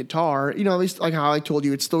acoustic guitar. At least like how I told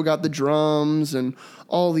you, it's still got the drums and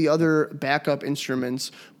all the other backup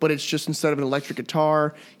instruments, but it's just instead of an electric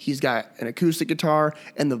guitar, he's got an acoustic guitar,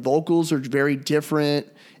 and the vocals are very different.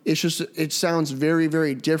 It sounds very,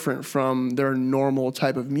 very different from their normal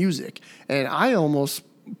type of music. And I almost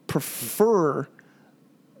prefer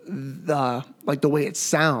the way it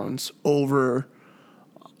sounds over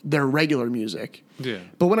their regular music. Yeah.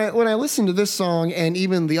 But when I listen to this song and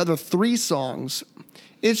even the other 3 songs,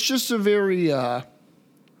 it's just a very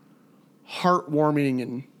heartwarming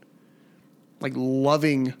and like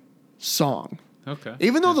loving song. Okay.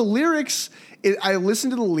 Even though the lyrics, I listen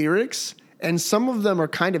to the lyrics and some of them are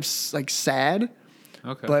kind of like sad.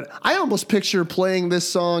 Okay. But I almost picture playing this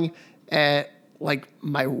song at like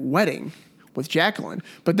my wedding with Jacqueline.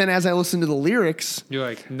 But then as I listen to the lyrics, You're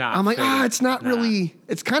like, nah. I'm like, figure. it's not really,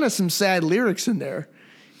 it's kind of some sad lyrics in there.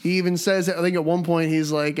 He even says, I think at one point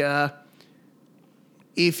he's like,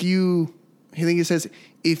 if you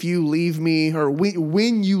leave me, or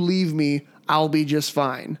when you leave me, I'll be just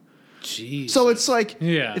fine. Jeez. So it's like,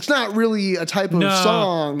 it's not really a type of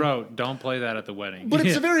song. Bro, don't play that at the wedding. But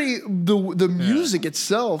it's the music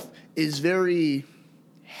itself is very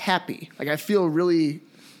happy. Like I feel really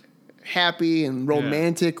happy and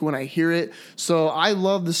romantic when I hear it. So I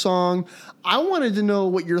love the song. I wanted to know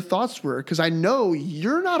what your thoughts were because I know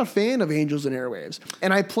you're not a fan of Angels and Airwaves.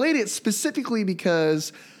 And I played it specifically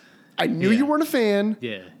because I knew you weren't a fan.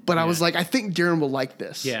 Yeah. But I was like, I think Darren will like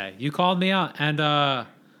this. Yeah, you called me out, and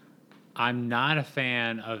I'm not a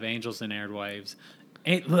fan of Angels and Airwaves.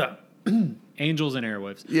 Angels and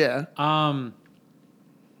Airwaves. Yeah.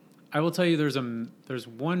 I will tell you, there's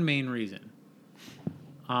one main reason.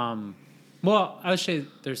 Well, I would say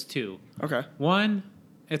there's 2. Okay. One,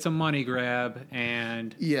 it's a money grab,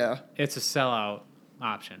 and Yeah. it's a sellout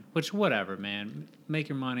option. Which, whatever, man, make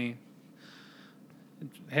your money.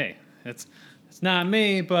 Hey, it's not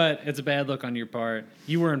me, but it's a bad look on your part.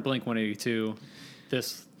 You were in Blink-182.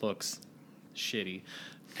 This looks shitty.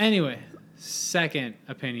 Anyway, second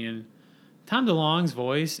opinion, Tom DeLonge's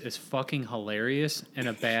voice is fucking hilarious in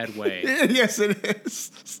a bad way. Yes, it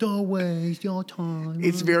is. Don't waste your time.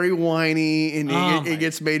 It's very whiny, and Oh it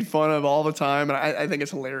gets made fun of all the time, and I think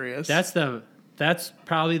it's hilarious. That's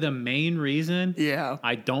probably the main reason. Yeah.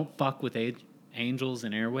 I don't fuck with Angels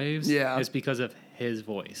and Airwaves. Yeah. Is because of his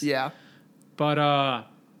voice. Yeah. But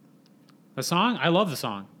the song, I love the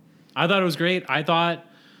song. I thought it was great. I thought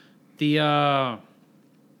the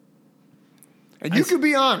And you could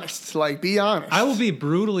be honest. Like, be honest. I will be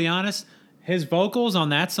brutally honest. His vocals on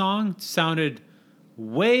that song sounded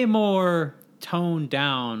way more toned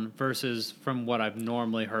down versus from what I've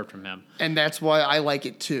normally heard from him. And that's why I like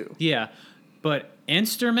it too. Yeah, but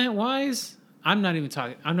instrument wise, I'm not even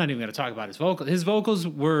going to talk about his vocals. His vocals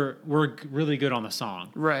were really good on the song,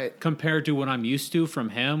 Right. compared to what I'm used to from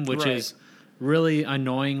him, which Right. is really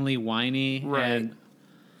annoyingly whiny Right. and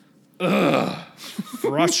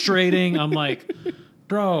frustrating. I'm like,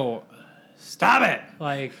 bro, stop it!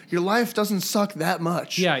 Like, Your life doesn't suck that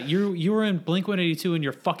much. yeah, you were in Blink-182 and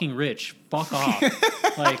you're fucking rich. Fuck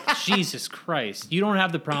off! Like, Jesus Christ, you don't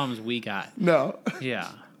have the problems we got. No. Yeah,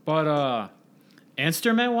 but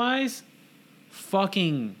instrument wise,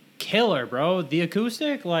 fucking killer, bro. The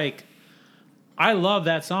acoustic, like, I love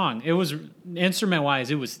that song. It was instrument wise,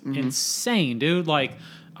 it was insane, dude. Like,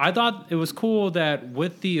 I thought it was cool that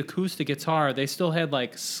with the acoustic guitar, they still had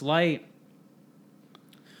like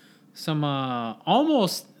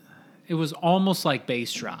almost like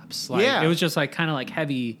bass drops. Like, Yeah. it was just like kind of like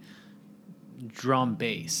heavy drum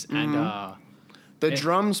bass, and The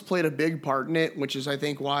drums played a big part in it, which is, I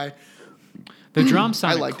think, why the drums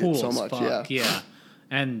sounded liked it cool so as much, fuck. Yeah.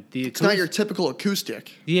 And the it's not your typical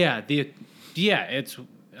acoustic. it's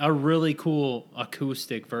a really cool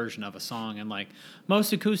acoustic version of a song, and like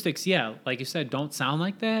most acoustics, like you said, don't sound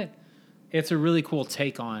like that. It's a really cool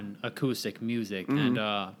take on acoustic music, and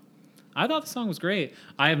I thought the song was great.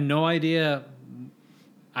 I have no idea.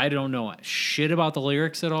 I don't know shit about the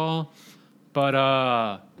lyrics at all, but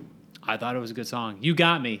I thought it was a good song. You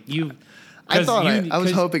got me. I thought I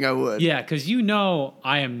was hoping I would. Yeah, because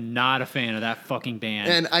I am not a fan of that fucking band.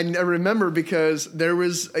 And I remember because there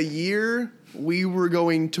was a year we were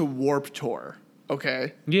going to Warped Tour.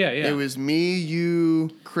 Okay. Yeah. It was me,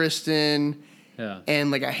 you, Kristen,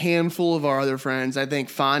 and like a handful of our other friends. I think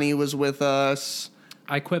Fonnie was with us.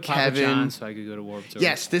 I quit Papa Kevin. John so I could go to Warped Tour.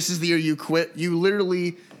 Yes, this is the year you quit. You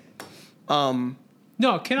literally, No,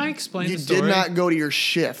 can I explain you the story? did not go to your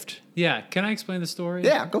shift. Yeah, can I explain the story?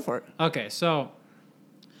 Yeah, go for it. Okay, so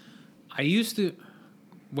I used to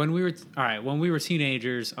when we were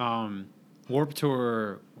teenagers, Warped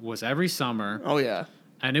Tour was every summer. Oh yeah.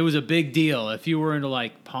 And it was a big deal. If you were into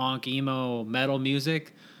like punk, emo, metal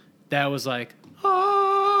music, that was like,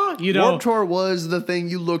 Warped Tour was the thing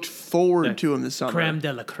you looked forward to in the summer. Creme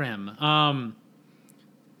de la creme.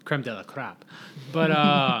 Creme de la crap. But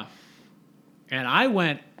and I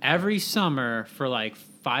went every summer for like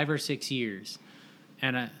 5 or 6 years.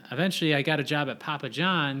 And eventually I got a job at Papa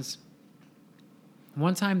John's.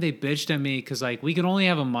 One time they bitched at me because like we could only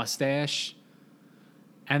have a mustache.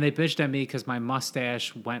 And they bitched at me because my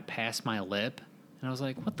mustache went past my lip. And I was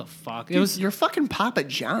like, what the fuck? Dude, you're fucking Papa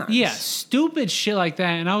John's. Yeah, stupid shit like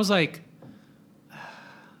that. And I was like,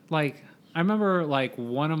 I remember like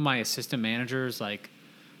one of my assistant managers like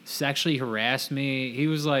sexually harassed me. He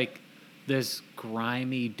was like this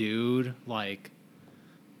grimy dude, like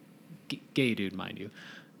gay dude, mind you.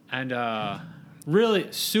 And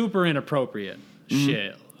really super inappropriate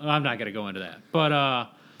shit. I'm not going to go into that. But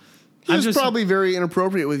he was probably very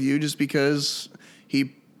inappropriate with you just because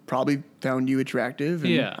he probably found you attractive.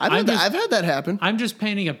 And Yeah. I've had that happen. I'm just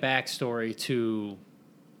painting a backstory to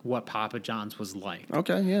what Papa John's was like.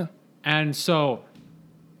 Okay, yeah. And so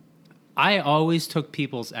I always took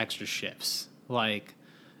people's extra shifts. Like,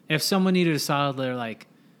 if someone needed a solid, they're like,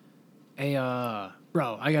 hey,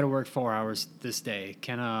 bro, I got to work 4 hours this day.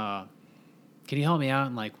 Can you help me out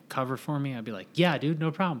and, like, cover for me? I'd be like, yeah, dude, no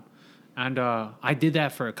problem. And I did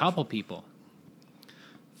that for a couple people.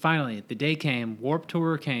 Finally, the day came, Warped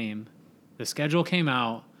Tour came, the schedule came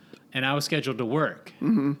out, and I was scheduled to work.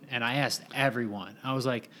 Mm-hmm. And I asked everyone. I was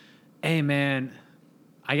like, hey, man,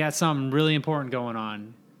 I got something really important going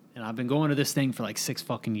on, and I've been going to this thing for like 6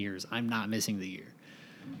 fucking years. I'm not missing the year.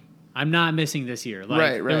 I'm not missing this year. Like,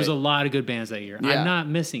 right. There was a lot of good bands that year. Yeah. I'm not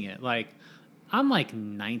missing it. Like, I'm like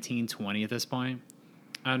 19, 20 at this point.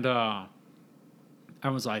 And I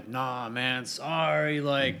was like, nah, man, sorry.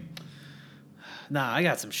 Like, nah, I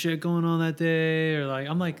got some shit going on that day. Or like,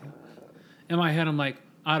 I'm like, in my head, I'm like,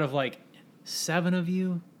 out of like 7 of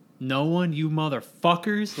you, no one, you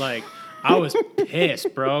motherfuckers. Like, I was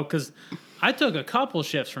pissed, bro, because I took a couple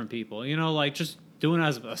shifts from people, like just doing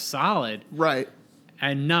as a solid, Right.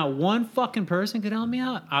 and not one fucking person could help me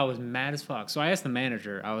out. I was mad as fuck. So I asked the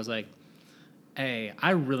manager, I was like, hey,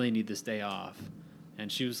 I really need this day off.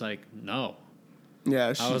 And she was like, no.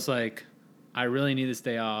 Yeah. I was like, I really need this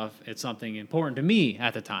day off. It's something important to me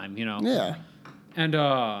at the time, Yeah. And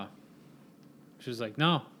she was like,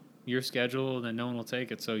 no, you're scheduled and no one will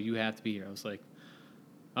take it, so you have to be here. I was like,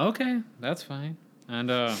 okay, that's fine. And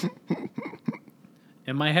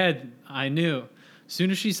in my head, I knew. As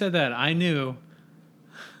soon as she said that, I knew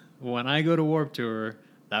when I go to Warped Tour,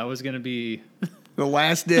 that was going to be... The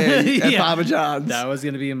last day at Yeah. Papa John's. That was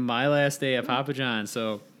going to be my last day at Papa John's.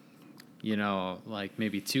 So, like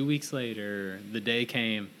maybe 2 weeks later, the day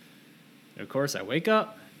came. Of course, I wake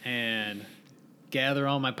up and gather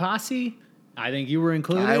all my posse. I think you were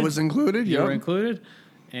included. I was included, You yep. were included.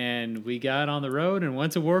 And we got on the road and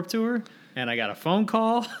went to Warped Tour. And I got a phone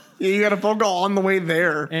call Yeah, you got a phone call on the way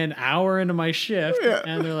there. an hour into my shift. Yeah.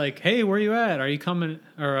 And they're like, hey, where you at? Are you coming?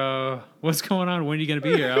 Or what's going on? When are you going to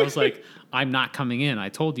be here? I was like, I'm not coming in. I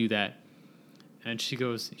told you that. And she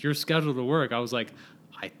goes, you're scheduled to work. I was like,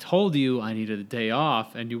 I told you I needed a day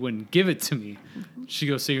off and you wouldn't give it to me. She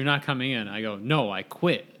goes, so you're not coming in? I go, no, I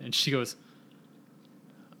quit. And she goes,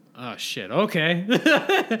 oh, shit, okay.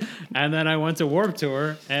 And then I went to Warped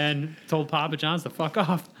Tour and told Papa John's to fuck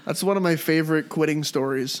off. That's one of my favorite quitting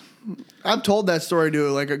stories. I've told that story to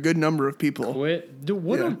like a good number of people. Quit? Dude,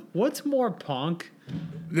 Yeah. what's more punk?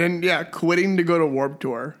 Then, yeah, quitting to go to Warped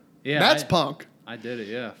Tour. Yeah, That's I- punk. I did it,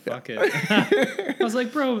 yeah. Fuck it. I was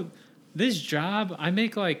like, bro, this job, I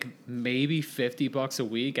make like maybe $50 a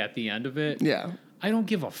week at the end of it. Yeah. I don't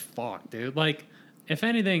give a fuck, dude. Like, if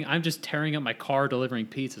anything, I'm just tearing up my car delivering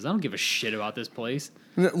pizzas. I don't give a shit about this place.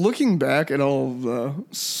 Looking back at all the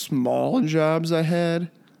small jobs I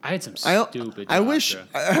had, I had some I stupid I jobs, wish bro.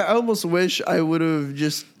 I almost wish I would have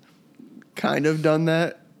just kind of done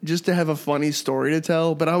that just to have a funny story to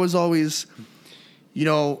tell. But I was always,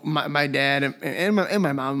 my dad and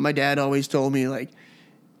my mom. My dad always told me like,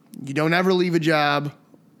 you don't ever leave a job.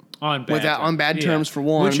 on bad without- terms. on bad terms for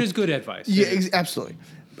one. Which is good advice. Yeah, absolutely.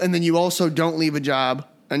 And then you also don't leave a job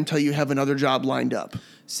until you have another job lined up.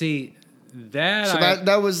 See, that So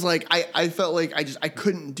that was like I felt like I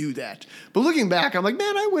couldn't do that. But looking back, I'm like,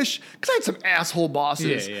 man, I wish because I had some asshole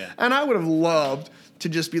bosses, Yeah, yeah. and I would have loved to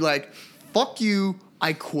just be like, fuck you,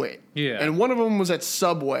 I quit. Yeah. And one of them was at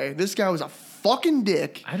Subway. This guy was a fucking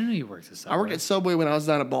dick. I didn't know you worked at Subway. I worked at Subway when I was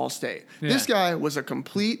down at Ball State. This Yeah. guy was a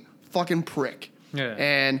complete fucking prick. Yeah.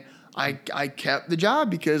 And I kept the job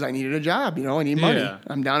because I needed a job. I need money. Yeah.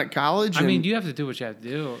 I'm down at college. I mean, and- you have to do what you have to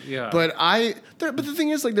do. Yeah. but but the thing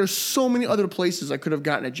is, like, there's so many other places I could have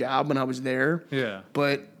gotten a job when I was there. Yeah.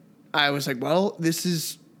 But I was like, well, this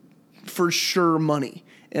is for sure money,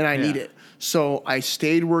 and I need Yeah. it. So I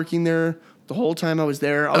stayed working there the whole time I was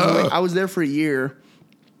there. I was there for a year,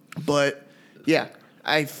 but yeah,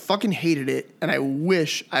 I fucking hated it, and I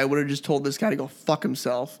wish I would have just told this guy to go fuck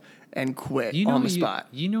himself and quit on the what spot.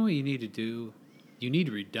 You know what you need to do? You need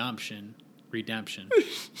redemption. Redemption.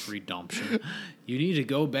 You need to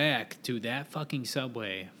go back to that fucking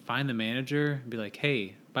Subway, find the manager, and be like,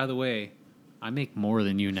 hey, by the way, I make more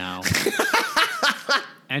than you now.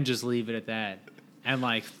 And just leave it at that. And,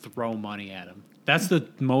 like, throw money at him. That's the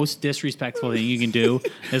most disrespectful thing you can do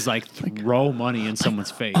is, like, throw money in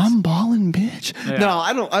someone's face. I'm balling, bitch. Yeah.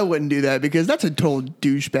 No, I wouldn't do that because that's a total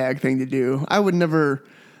douchebag thing to do. I would never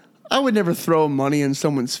throw money in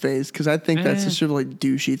someone's face because I think that's just a really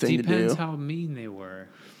douchey thing Depends to do. how mean they were.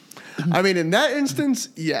 I mean, in that instance,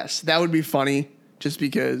 yes, that would be funny just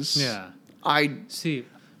because Yeah. See,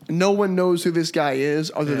 no one knows who this guy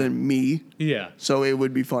is other Yeah. than me, yeah. so it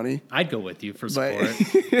would be funny. I'd go with you for But-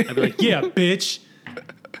 support. I'd be like, yeah, bitch.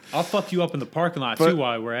 I'll fuck you up in the parking lot, But too,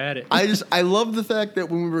 while we're at it. I love the fact that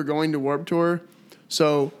when we were going to Warped Tour,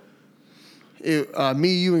 so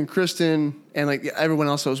me, you, and Kristen, and like everyone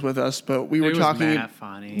else was with us, but we were It was talking. Matt,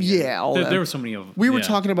 Fonny. Yeah, all there, that. there were so many of them. We were Yeah.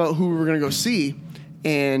 talking about who we were going to go see,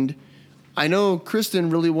 and I know Kristen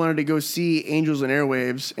really wanted to go see Angels and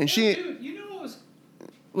Airwaves, and Dude, you know what was...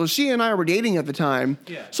 well, she and I were dating at the time,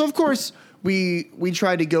 Yeah. so of course we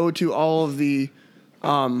tried to go to all of the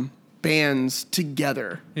bands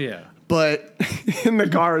together. Yeah. But in the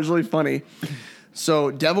car, it was really funny. So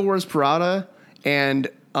Devil Wears Prada and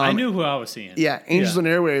I knew who I was seeing. yeah, Angels and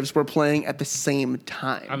Airwaves were playing at the same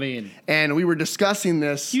time. I mean... and we were discussing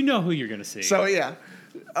this. You know who you're going to see. So yeah,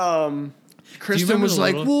 Kristen remember was the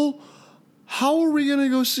like, little- "Well, how are we gonna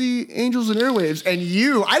go see Angels and Airwaves?" And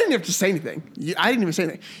I didn't have to say anything. I didn't even say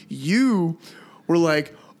anything. You were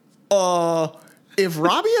like, if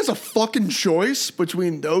Robbie has a fucking choice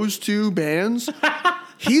between those two bands,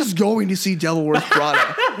 he's going to see Devil Wears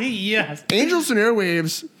Prada. Yes. Angels and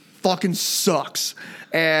Airwaves fucking sucks.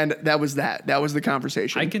 And that was that. That was the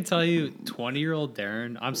conversation. I can tell you, 20-year-old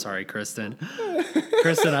Darren, I'm sorry, Kristen.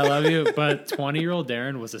 Kristen, I love you, but 20-year-old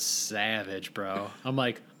Darren was a savage, bro. I'm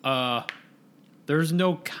like, there's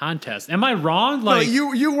no contest. Am I wrong? Like,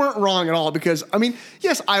 no, you weren't wrong at all because, I mean,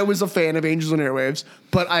 yes, I was a fan of Angels and Airwaves,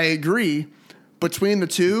 but I agree, between the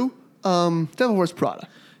two, Devil Wears Prada.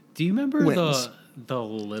 do you remember wins. the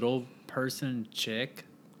little person chick?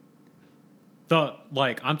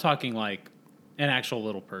 I'm talking like an actual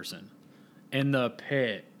little person in the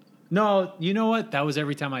pit. No, you know what? That was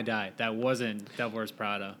Every Time I Die. That wasn't Devil Wears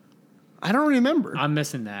Prada. I don't remember. I'm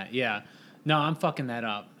missing that. Yeah. No, I'm fucking that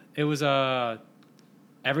up. It was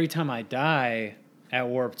Every Time I Die at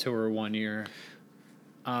Warped Tour one year.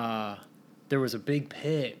 There was a big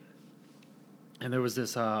pit, and there was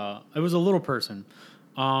this. It was a little person.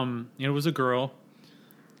 It was a girl,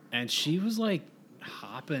 and she was like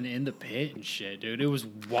hopping in the pit and shit, dude. It was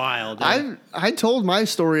wild. I told my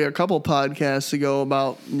story a couple podcasts ago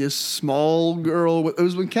about this small girl. It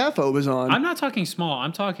was when CAFO was on. I'm not talking small.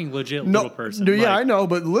 I'm talking legit little person. Dude, yeah, Like, I know,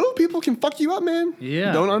 but little people can fuck you up, man.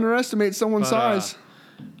 Yeah. Don't underestimate someone's size.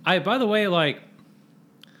 By the way, like,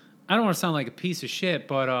 I don't want to sound like a piece of shit,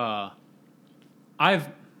 but I've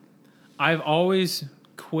always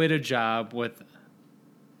quit a job with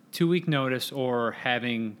 2-week notice or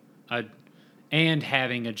having a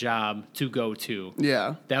job to go to.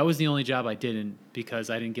 Yeah. That was the only job I didn't because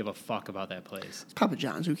I didn't give a fuck about that place. It's Papa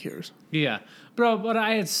John's. Who cares? Yeah. Bro, but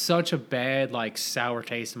I had such a bad, like, sour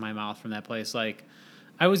taste in my mouth from that place. Like,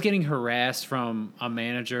 I was getting harassed from a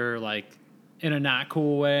manager, like, in a not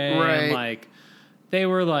cool way. Right. And, like, they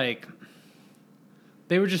were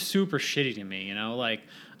just super shitty to me, you know? Like,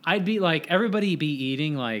 I'd be, like, everybody be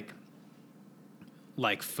eating, like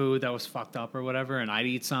food that was fucked up or whatever, and I'd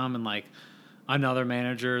eat some, and, like, another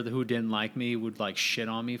manager who didn't like me would, like, shit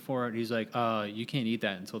on me for it. He's like, you can't eat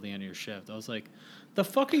that until the end of your shift. I was like, the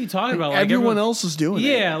fuck are you talking about? Like, everyone else is doing it.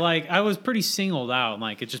 Yeah, like, I was pretty singled out, and,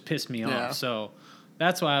 like, it just pissed me Yeah. off. So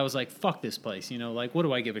that's why I was like, fuck this place, you know? Like, what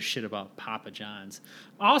do I give a shit about Papa John's?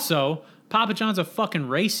 Also, Papa John's a fucking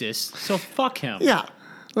racist, so fuck him. Yeah.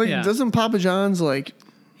 Like, Yeah. doesn't Papa John's, like...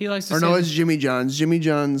 He likes to Or say... no, it's Jimmy John's. Jimmy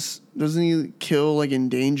John's, doesn't he kill, like,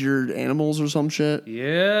 endangered animals or some shit?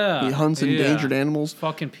 Yeah. He hunts endangered animals.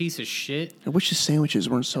 Fucking piece of shit. I wish his sandwiches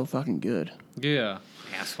weren't so fucking good. Yeah.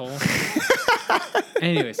 Asshole.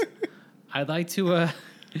 Anyways, I'd like to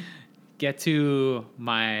get to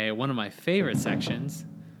one of my favorite sections.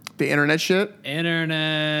 The internet shit?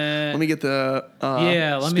 Internet. Let me get the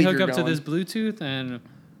let me hook speaker up to going. this Bluetooth and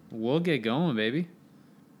we'll get going, baby.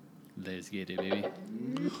 Let's get it, baby.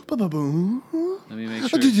 Ba-ba-boom. Let me make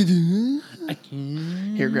sure.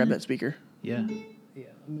 Here, grab that speaker. Yeah. Yeah.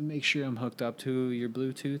 Let me make sure I'm hooked up to your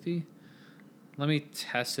Bluetoothy. Let me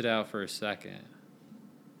test it out for a second.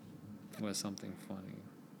 With something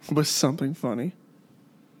funny. With something funny.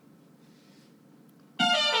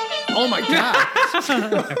 Oh my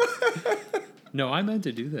god. No, I meant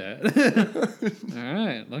to do that. All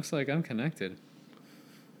right. Looks like I'm connected.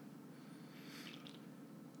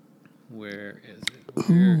 Where is it?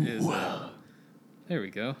 Where is it? There we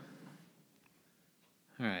go.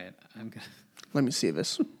 All right. I'm gonna. Let me see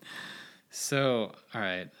this. So, all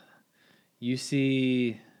right. You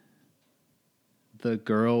see the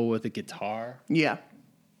girl with the guitar Yeah.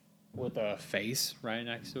 with a face right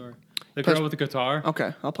next to her? The Press- girl with the guitar?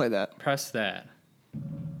 Okay, I'll play that. Press that.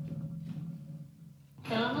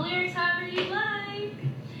 Tell them the lyrics however you like.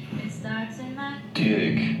 It starts in my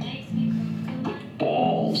Dick, makes me cuckoo.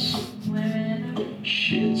 balls, Wherever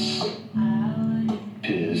shits, I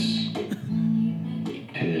piss,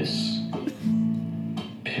 would. piss,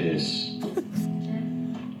 piss,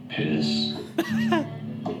 piss,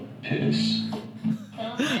 piss.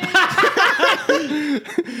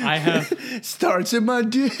 I have Starts in my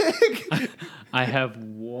dick. I have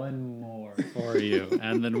one more for you,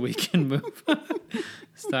 and then we can move on.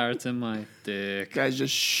 Starts in my dick. Guy's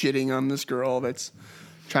just shitting on this girl that's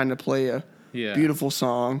trying to play a Yeah. beautiful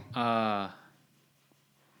song.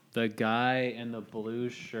 The guy in the blue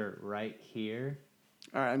shirt right here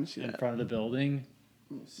All right, let me see in that. front of the building.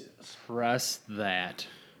 Press that.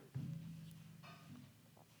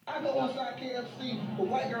 I go inside KFC, a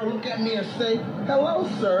white girl look at me and say, "Hello,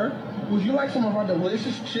 sir. Would you like some of our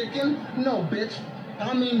delicious chicken?" No, bitch.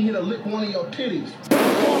 I'm in here to lick one of your titties.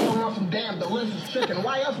 I want some damn delicious chicken.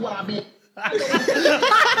 Why else would I be?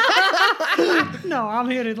 No, I'm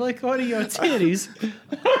here to lick one of your titties.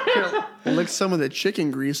 Lick some of the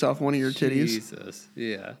chicken grease off one of your titties. Jesus.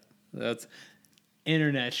 Yeah. That's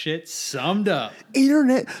internet shit summed up.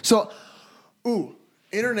 Internet. So,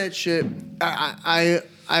 internet shit. I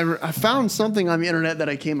found something on the internet that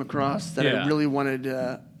I came across that I really wanted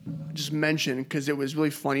to just mention because it was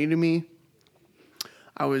really funny to me.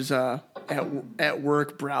 I was at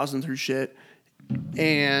work browsing through shit,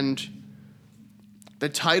 and the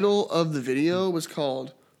title of the video was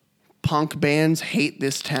called "Punk Bands Hate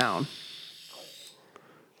This Town."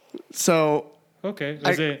 So. Okay.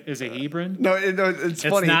 Is it Hebron? No, it's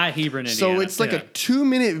funny. It's not Hebron, Indiana. So it's like a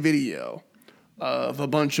 2-minute video of a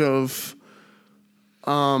bunch of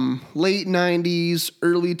late 90s,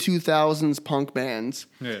 early 2000s punk bands.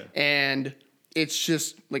 Yeah. And it's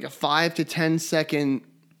just like a 5 to 10 second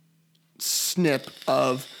snip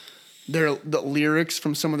of the lyrics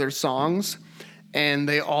from some of their songs. And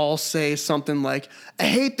they all say something like, "I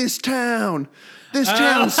hate this town. This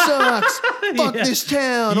town sucks. Fuck this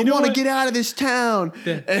town. I want to get out of this town."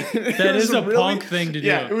 That is a punk thing to do.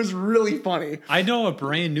 Yeah, it was really funny. I know a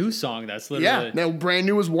brand new song that's literally. Yeah, no, Brand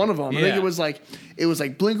New was one of them. I think it was like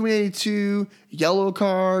Blink-182, Yellow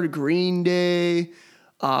Card, Green Day,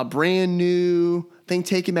 Brand New. I think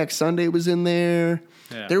Taking Back Sunday was in there.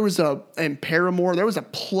 Yeah. There was and Paramore. There was a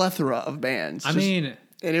plethora of bands.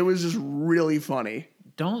 And it was just really funny.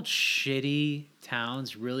 Don't shitty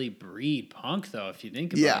towns really breed punk though? If you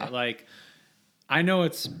think about it, like I know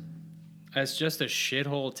it's just a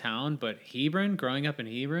shithole town, but Hebron, growing up in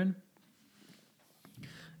Hebron,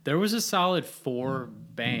 there was a solid 4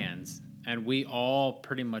 bands, and we all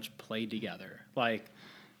pretty much played together. Like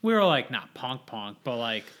we were like not punk, but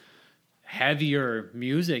like heavier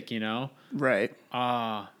music, you know? Right.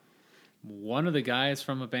 One of the guys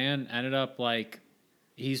from a band ended up like.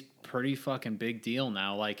 He's pretty fucking big deal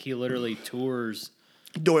now. Like he literally tours.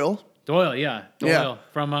 Doyle, yeah. Yeah.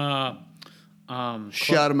 From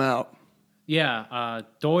shout him out. Yeah,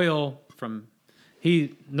 Doyle from.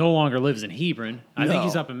 He no longer lives in Hebron. I think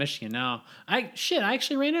he's up in Michigan now. I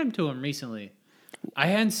actually ran into him recently. I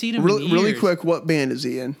hadn't seen him in years. Really quick, what band is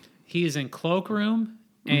he in? He is in Cloakroom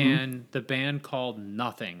and the band called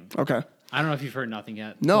Nothing. Okay. I don't know if you've heard Nothing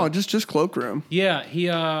yet. No, just Cloakroom. Yeah,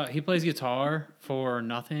 he plays guitar for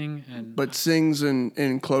Nothing but sings in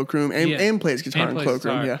Cloakroom and plays guitar in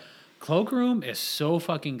Cloakroom. Yeah, Cloakroom is so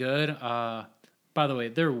fucking good. By the way,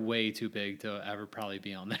 they're way too big to ever probably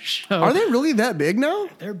be on this show. Are they really that big now?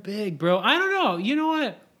 They're big, bro. I don't know. You know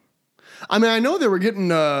what? I mean, I know they were getting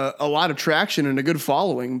a lot of traction and a good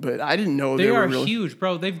following, but I didn't know they were really huge,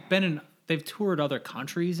 bro. They've toured other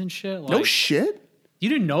countries and shit. Like, no shit. You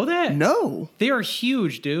didn't know that? No. They are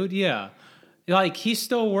huge, dude. Yeah. Like, he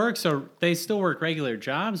still works, or they still work regular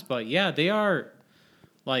jobs, but yeah, they are,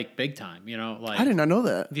 like, big time, you know? Like, I did not know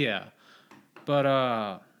that. Yeah.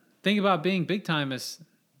 But, thing about being big time is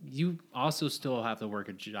you also still have to work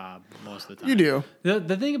a job most of the time. You do.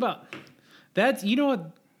 The thing about that, you know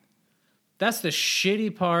what? That's the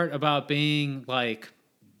shitty part about being, like,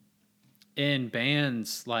 in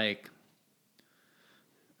bands, like,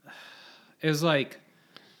 is like,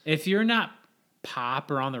 if you're not pop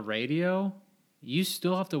or on the radio, you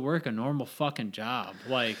still have to work a normal fucking job.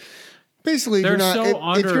 Like, basically, if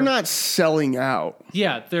you're not selling out,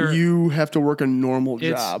 you have to work a normal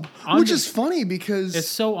job, which is funny because it's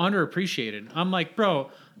so underappreciated. I'm like, bro,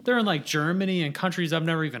 they're in like Germany and countries I've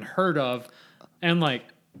never even heard of, and like,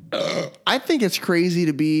 I think it's crazy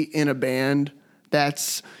to be in a band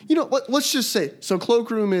that's, you know, let's just say, so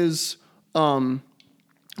Cloakroom is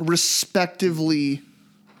respectively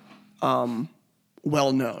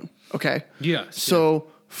well known. Okay. Yeah. So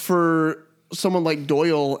for someone like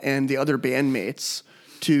Doyle and the other bandmates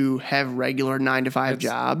to have regular 9-to-5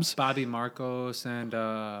 jobs, Bobby Marcos and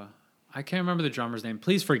I can't remember the drummer's name.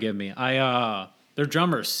 Please forgive me. Their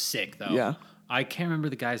drummer's sick though. Yeah. I can't remember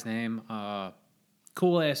the guy's name.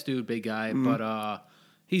 Cool ass dude, big guy, but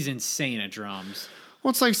he's insane at drums.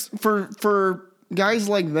 Well, it's like for guys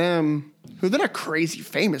like them who they're not crazy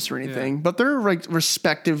famous or anything, but they're like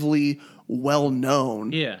respectively well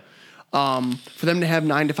known. Yeah. For them to have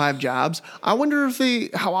 9-to-5 jobs, I wonder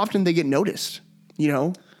how often they get noticed. You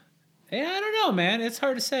know? Yeah, I don't know, man. It's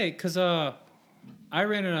hard to say because I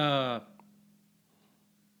ran in a.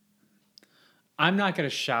 I'm not gonna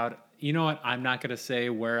shout. You know what? I'm not gonna say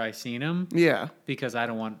where I seen him. Yeah. Because I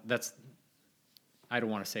don't want to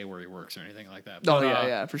say where he works or anything like that. But,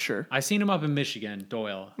 yeah, for sure. I seen him up in Michigan,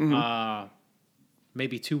 Doyle,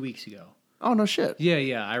 maybe 2 weeks ago. Oh, no shit.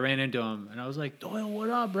 Yeah. I ran into him, and I was like, Doyle, what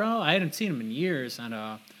up, bro? I hadn't seen him in years, and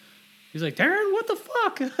He's like, Darren, what the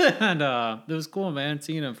fuck? And it was cool, man,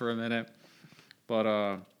 seeing him for a minute. But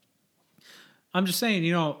I'm just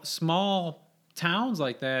saying, small towns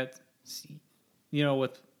like that,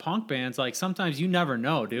 with punk bands, like sometimes you never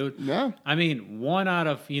know, dude. Yeah. I mean, 1 out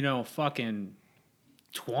of, fucking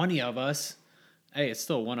 20 of us. Hey, it's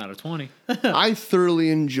still 1 out of 20. I thoroughly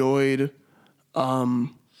enjoyed one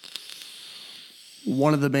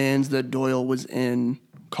of the bands that Doyle was in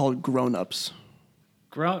called Grown Ups.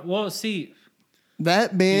 Well, see.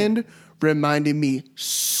 That band reminded me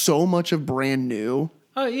so much of Brand New.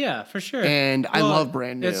 Oh, yeah, for sure. And I love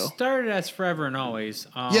Brand New. It started as Forever and Always.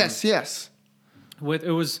 Yes.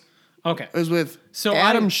 It was with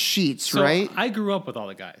Adam Sheets, right? I grew up with all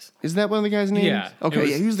the guys. Is that one of the guys' names? Yeah.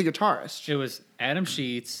 Okay, he was the guitarist. It was Adam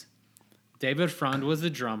Sheets, David Frund was the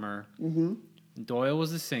drummer, Doyle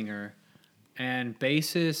was the singer, and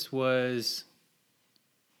bassist was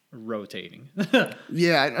rotating.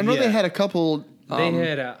 Yeah, I know they had a couple. They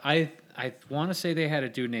had I want to say they had a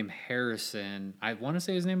dude named Harrison. I want to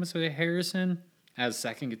say his name was Harrison as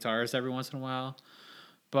second guitarist every once in a while.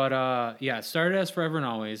 But it started as Forever and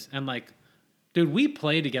Always, and dude, we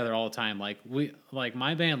played together all the time. My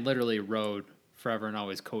band literally rode Forever and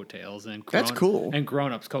Always coattails and That's cool. And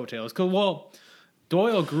Grown Ups coattails. Cause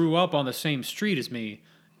Doyle grew up on the same street as me,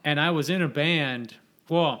 and I was in a band.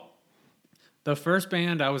 Well, the first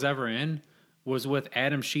band I was ever in was with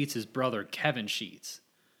Adam Sheets' brother Kevin Sheets.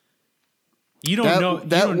 You don't know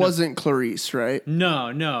that wasn't Clarice, right?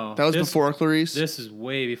 No. That was before Clarice. This is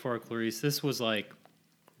way before Clarice. This was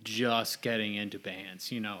just getting into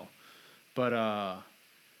bands, But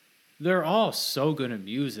they're all so good at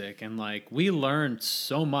music, and we learned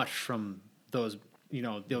so much from those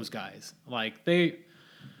guys.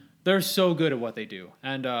 They're so good at what they do,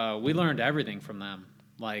 and we learned everything from them.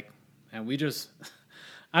 And we just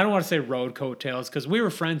I don't want to say rode coattails because we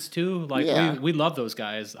were friends too. We love those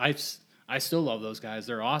guys. I still love those guys.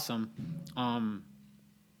 They're awesome.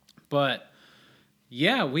 But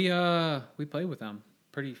yeah, we played with them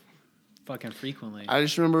pretty fucking frequently. I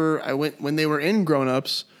just remember I went when they were in Grown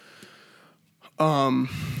Ups.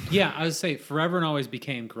 Yeah, I would say Forever and Always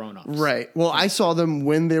became Grown Ups. Right. Well, I saw them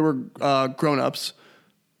when they were Grown Ups.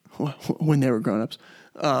 When they were Grown Ups.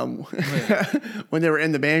 When they were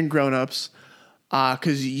in the band Grown Ups.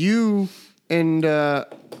 Because you and the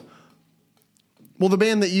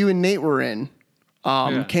band that you and Nate were in,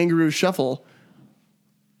 Kangaroo Shuffle.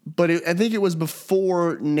 But I think it was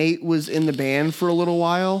before Nate was in the band for a little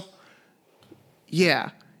while. Yeah,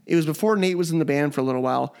 it was before Nate was in the band for a little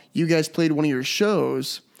while. You guys played one of your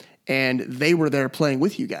shows, and they were there playing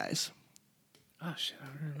with you guys. Oh, shit, I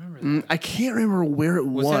don't remember that. I can't remember where it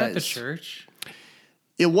was. Was it at the church?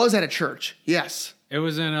 It was at a church, yes. It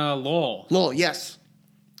was in Lowell. Lowell, yes.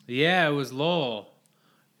 Yeah, it was Lowell.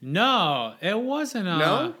 No, it wasn't.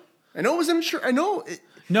 No? I know it was in a church. I know.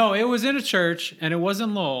 No, it was in a church, and it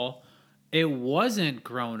wasn't Lowell. It wasn't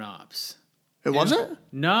Grown Ups. It wasn't?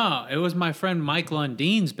 No, it was my friend Mike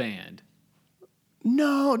Lundeen's band.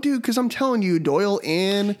 No, dude, because I'm telling you, Doyle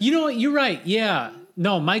and... You know what? You're right. Yeah.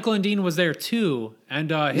 No, Mike Lundeen was there too,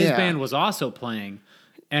 and his band was also playing.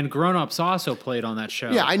 And Grown Ups also played on that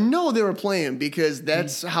show. Yeah, I know they were playing because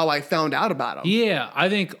that's how I found out about them. Yeah, I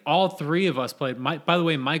think all three of us played. By the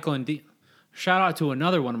way, Michael and shout out to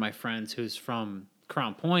another one of my friends who's from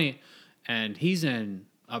Crown Point, and he's in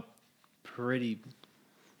a pretty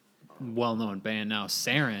well-known band now,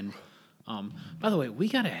 Saren. By the way, we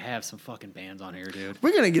gotta have some fucking bands on here, dude.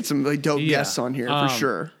 We're gonna get some dope guests on here for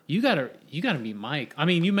sure. You gotta meet Mike. I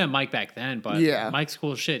mean, you met Mike back then, but Mike's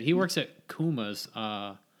cool as shit. He works at Kuma's.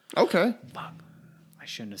 Okay. Fuck. I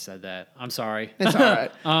shouldn't have said that. I'm sorry. It's all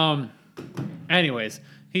right. Anyways,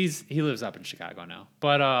 he lives up in Chicago now.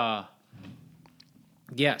 But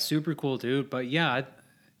yeah, super cool dude. But yeah,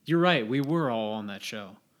 you're right. We were all on that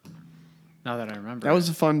show. Now that I remember. That was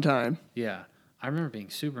a fun time. Yeah. I remember being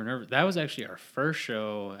super nervous. That was actually our first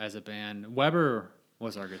show as a band. Weber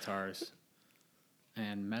was our guitarist.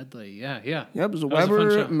 And Medley. Yeah. Yep, it was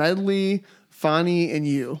Weber, Medley, Fonny, and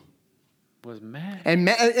you. Was Matt? And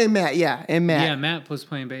Matt. Yeah, Matt was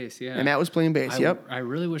playing bass, yeah. And Matt was playing bass, yep. I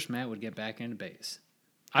really wish Matt would get back into bass.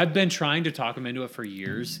 I've been trying to talk him into it for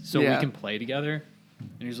years so we can play together.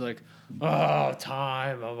 And he's like, oh,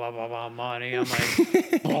 time, blah, blah, blah, blah, money. I'm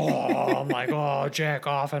like, oh, jack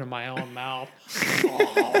off into my own mouth.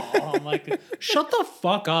 Oh, I'm like, shut the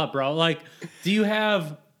fuck up, bro. Like, do you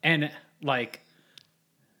have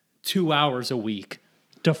 2 hours a week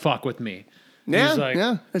to fuck with me?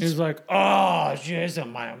 Yeah, He's like, oh, jizz in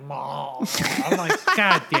my mouth. I'm like,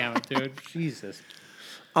 God damn it, dude. Jesus.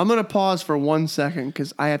 I'm gonna pause for 1 second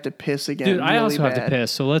because I have to piss again. Dude, I really also have to bad.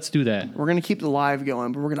 piss, so let's do that. We're gonna keep the live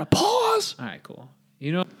going, but we're gonna pause. All right, cool.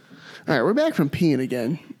 You know, All right, we're back from peeing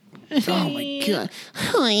again. Oh my god.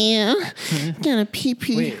 Oh yeah. Gonna pee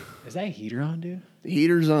pee. wait, is that heater on, dude? The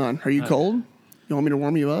heater's on. Are you cold? You want me to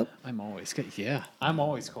warm you up? I'm always cold. Yeah, I'm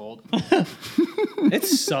always cold. It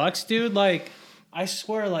sucks, dude. Like, I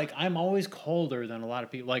swear, like, I'm always colder than a lot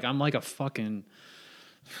of people. Like, I'm like a fucking,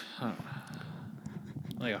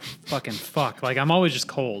 like a fucking fuck. Like, I'm always just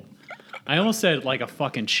cold. I almost said like a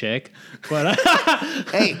fucking chick, but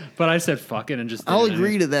Hey, but I said fucking and just. I'll did it agree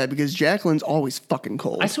anyways. to that because Jacqueline's always fucking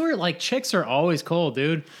cold. I swear, like, chicks are always cold,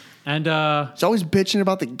 dude. And She's always bitching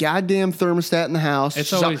about the goddamn thermostat in the house. It's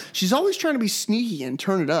she's, always- always trying to be sneaky and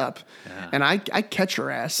turn it up. Yeah. And I catch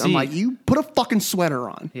her ass. I'm See- like, you put a fucking sweater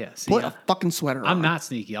on. Yeah, see, put I- a fucking sweater on. I'm not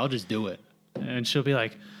sneaky. I'll just do it, and she'll be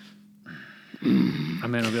like, I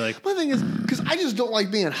mean, I'll be like, My thing is, because I just don't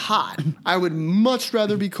like being hot. I would much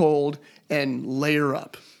rather be cold and layer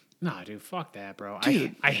up. nah, dude, fuck that, bro.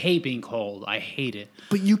 Dude. I hate being cold. I hate it.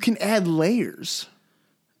 But you can add layers.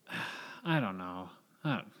 I don't know.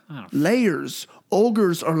 I don't. Layers.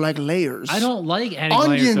 Ogres are like layers. I don't like adding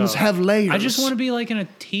Onions layers, though. have layers. I just want to be like in a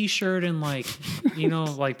t-shirt and like, you know,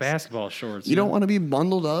 like basketball shorts. You don't want to be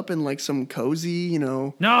bundled up in like some cozy, you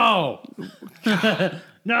know. No.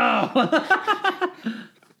 No.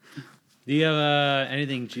 Do you have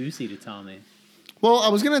anything juicy to tell me? Well, I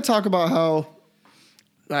was going to talk about how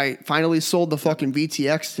I finally sold the fucking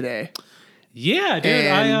VTX today. Yeah, dude.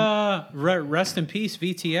 And- Rest in peace,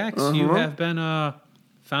 VTX. You have been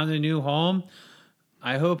found a new home.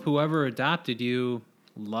 I hope whoever adopted you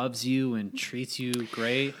loves you and treats you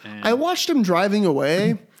great. And I watched him driving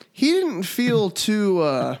away. He didn't feel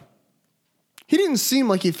too. He didn't seem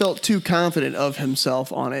like he felt too confident of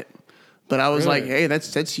himself on it. But I was Really? like, "Hey,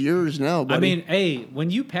 that's yours now, buddy." I mean, hey, when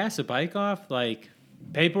you pass a bike off, like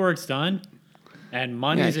paperwork's done and Yeah,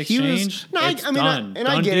 money's he was. exchanged. No, it's I mean, done. I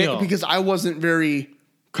Done get deal. it because I wasn't very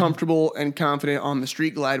comfortable and confident on the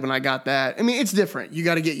Street Glide when I got that. I mean, it's different. You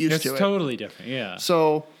got to get used It's to it. totally different. Yeah.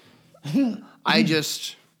 So I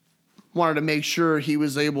just wanted to make sure he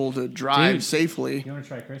was able to drive Dude. safely. You want to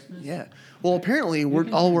try Christmas? Yeah. Well, apparently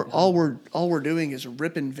all we're doing is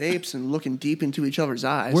ripping vapes and looking deep into each other's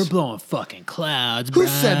eyes. We're blowing fucking clouds, Who bruh.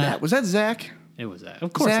 said that? Was that Zach? It was that.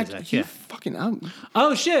 Of course, Zach, it's Zach. you Yeah. fucking out.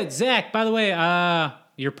 Oh shit, Zach. By the way,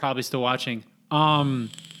 you're probably still watching.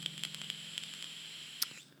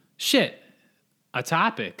 Shit, a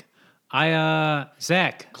topic.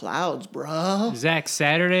 Zach, Clouds, bro.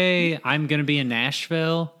 Saturday, I'm gonna be in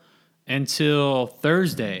Nashville until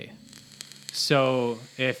Thursday. So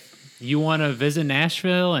if you want to visit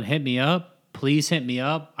Nashville and hit me up, please hit me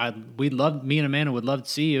up. Me and Amanda would love to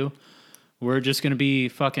see you. We're just gonna be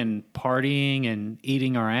fucking partying and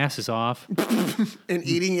eating our asses off. And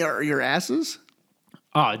eating your asses?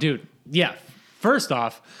 Oh, dude. Yeah. First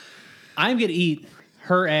off, I'm going to eat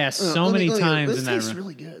her ass so Let me- many let me- times this in that tastes room.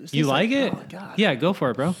 really good. This You tastes like it? Oh, my God. Yeah, go for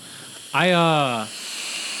it, bro.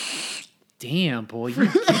 Damn, boy.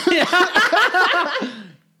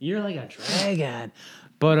 You're like a dragon.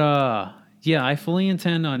 But, yeah, I fully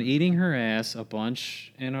intend on eating her ass a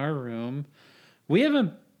bunch in our room. We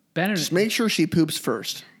haven't been in Just make sure she poops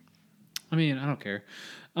first. I mean, I don't care.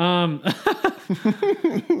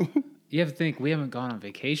 You have to think we haven't gone on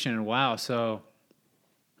vacation in a while, so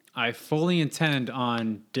I fully intend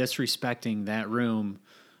on disrespecting that room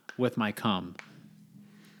with my cum.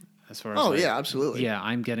 As far as Oh, like- yeah, absolutely. Yeah,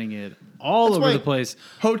 I'm getting it all That's over why the place.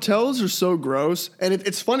 Hotels are so gross. And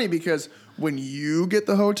it's funny because when you get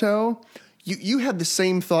the hotel, you have the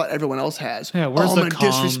same thought everyone else has. Yeah, where's I'm the going to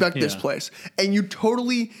calm? disrespect this Yeah. place. And you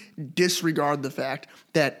totally disregard the fact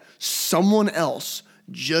that someone else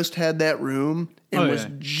just had that room and Oh, was yeah.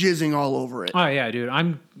 jizzing all over it. Oh yeah, dude,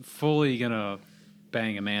 I'm fully gonna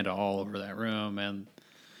bang Amanda all over that room, and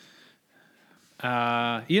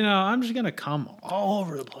I'm just gonna come all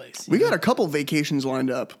over the place. We got a couple vacations lined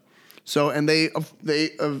up. So, and they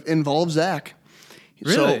involve Zach.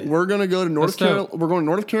 Really? So we're going to go to That's dope. We're going to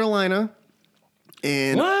North Carolina.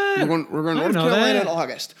 And What? we're going to I North didn't know Carolina that. in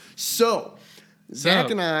August. So Zach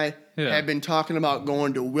Dope. and I Yeah. have been talking about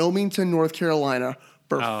going to Wilmington, North Carolina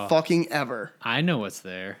for Oh. fucking ever. I know what's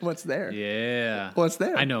there. What's there? Yeah. What's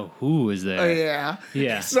there? I know who is there. Oh, yeah.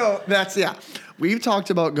 Yeah. So we've talked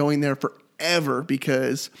about going there forever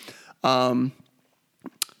because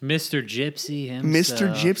Mr. Gypsy himself.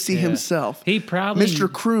 Mr. Gypsy Yeah. himself, He probably Mr.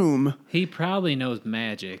 Kroom, He probably knows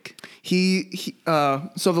magic. so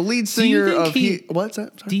the lead Do you singer think of what's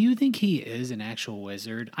that? Sorry. Do you think he is an actual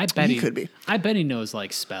wizard? I bet He could be. I bet he knows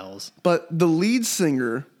like spells. But the lead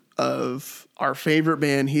singer of our favorite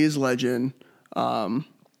band, He Is Legend, Shyler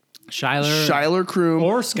Kroom.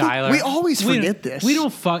 or Skylar. We always forget this. We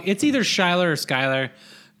don't fuck. It's either Shyler or Skylar.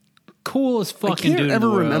 Cool as fucking I can't dude in ever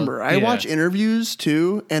the world. remember. I Yeah. watch interviews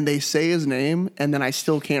too, and they say his name, and then I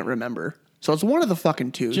still can't remember. So it's one of the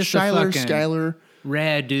fucking two. Just a Shyler, fucking Skylar.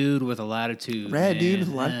 Rad dude with a latitude. Rad dude man.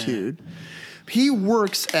 with latitude. He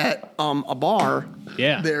works at a bar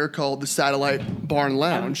Yeah. there called the Satellite Bar and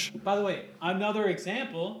Lounge. By the way, another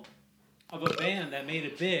example of a band that made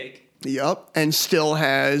it big. Yep. And still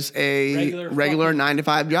has a regular fucking- 9 to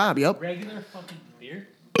 5 job. Yep. Regular fucking beer.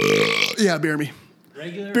 Yeah, beer me.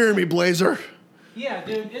 Regular. Beer me, Blazer. Yeah,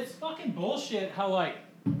 dude, it's fucking bullshit how like.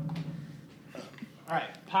 All right,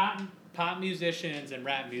 pop musicians and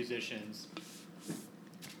rap musicians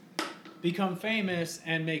become famous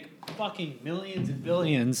and make fucking millions and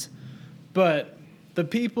billions, but the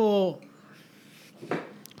people,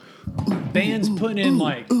 bands putting in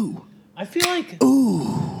like, I feel like,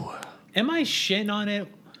 am I shitting on it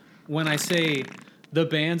when I say the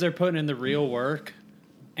bands are putting in the real work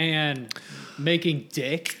and making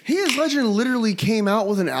dick? He Is Legend literally came out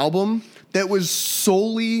with an album that was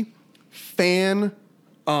solely fan,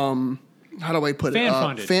 how do I put it?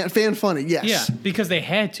 Fan-funded. Fan funded, yes. Yeah, because they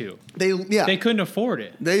had to. They couldn't afford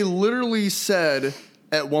it. They literally said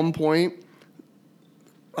at one point,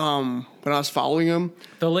 when I was following them,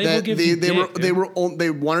 The label that gives you dick, they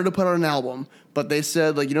wanted to put out an album, but they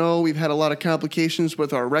said like, we've had a lot of complications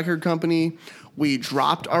with our record company. We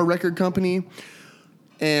dropped our record company,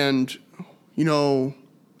 and they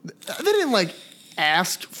didn't like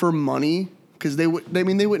ask for money because they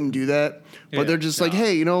wouldn't do that. But Yeah, they're just like,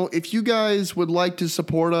 hey, if you guys would like to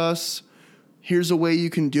support us, here's a way you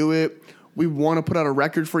can do it. We want to put out a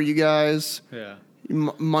record for you guys. Yeah.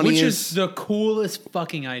 Money Which is the coolest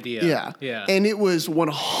fucking idea. yeah. Yeah. And it was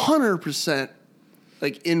 100%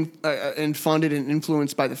 like in funded and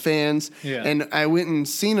influenced by the fans. Yeah. And I went and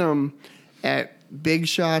seen them at Big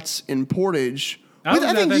Shots in Portage. I was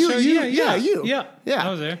at that show. you. Yeah, I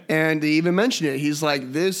was there. And they even mentioned it. He's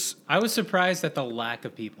like, this. I was surprised at the lack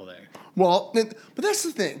of people there. Well, but that's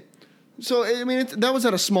the thing. So, I mean, that was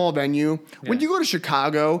at a small venue. When Yeah. you go to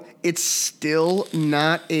Chicago, it's still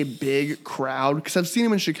not a big crowd because I've seen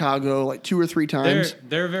them in Chicago like 2 or 3 times.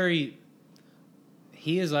 They're very.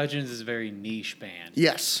 He Is Legends is a very niche band.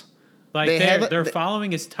 Yes. Like They have their they-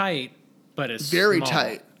 following is tight, but it's Very small.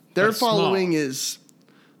 tight. But Their it's small. following is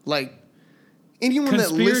like anyone that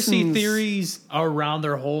Conspiracy listens. theories around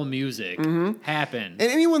their whole music happen. And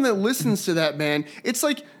anyone that listens to that band, it's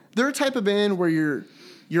like they're a type of band where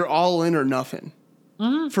you're all in or nothing.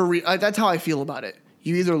 That's how I feel about it.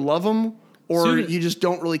 You either love them or Soon- you just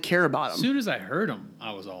don't really care about As them. soon as I heard them,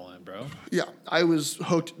 I was all in, bro. Yeah, I was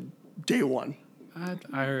hooked day one.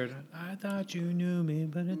 I heard. I thought you knew me,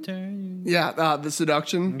 but it turned you. Yeah, The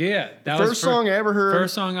Seduction. Yeah, that was First song I ever heard.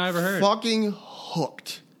 First song I ever heard. Fucking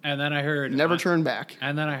hooked. And then I heard Never turned back.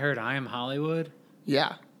 And then I heard I Am Hollywood.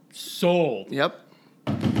 Yeah. Sold. Yep.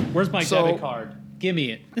 Where's my So- debit card? Give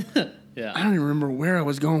me it. I yeah. don't even remember where I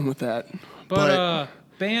was going with that. But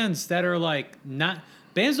bands that are like not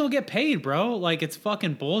bands don't get paid, bro. Like it's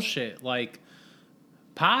fucking bullshit. Like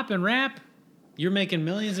pop and rap, you're making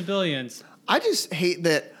millions and billions. I just hate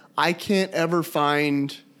that I can't ever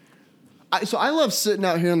find. So I love sitting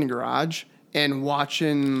out here in the garage and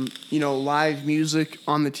watching, live music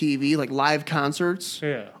on the TV, like live concerts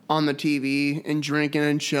Yeah. on the TV, and drinking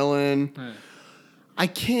and chilling. Yeah. I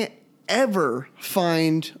can't ever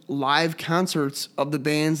find live concerts of the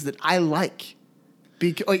bands that I like.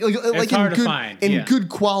 Like hard in to good find, in yeah. good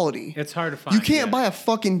quality. It's hard to find. You can't yeah. buy a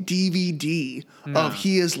fucking DVD No. of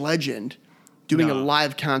He Is Legend doing a No.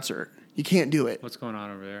 live concert. You can't do it. What's going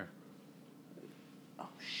on over there? Oh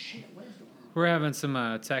shit! We're having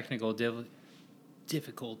some technical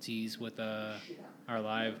difficulties with our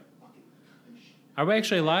live. Are we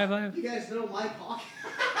actually live? You guys don't like hockey?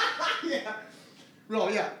 Yeah.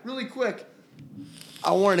 Really quick.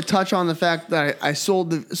 I wanted to touch on the fact that I sold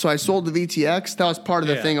the VTX. That was part of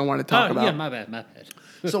the thing I wanted to talk about. Yeah, my bad.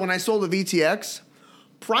 So when I sold the VTX,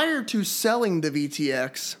 prior to selling the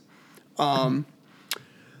VTX,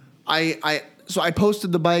 I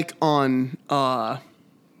posted the bike on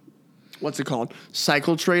what's it called?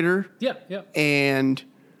 Cycle Trader. Yep. And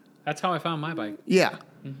That's how I found my bike. yeah.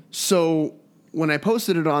 So when I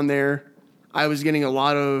posted it on there, I was getting a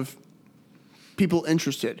lot of people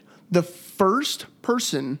interested. The first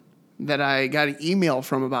person that I got an email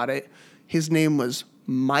from about it, his name was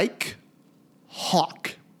Mike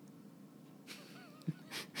Hawk.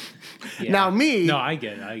 Yeah. Now me, No, I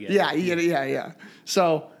get it. yeah, you get it, yeah.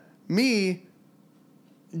 So me,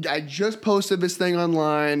 I just posted this thing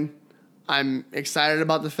online. I'm excited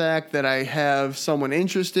about the fact that I have someone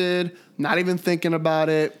interested. Not even thinking about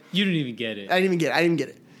it. You didn't even get it. I didn't get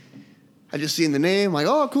it. I just seen the name, like,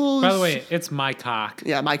 oh, cool. By the way, it's my cock.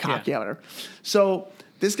 Yeah, my cock, yeah, whatever. So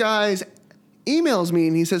this guy emails me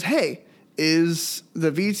and he says, hey, is the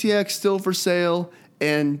VTX still for sale?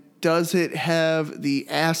 And does it have the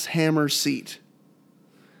ass hammer seat?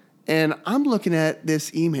 And I'm looking at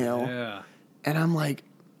this email Yeah. and I'm like,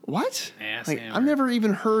 what? Ass like, hammer. I've never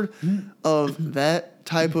even heard of that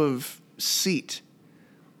type of seat.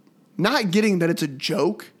 Not getting that it's a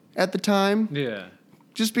joke at the time. Yeah.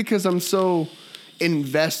 Just because I'm so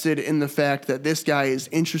invested in the fact that this guy is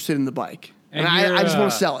interested in the bike. And you're, I just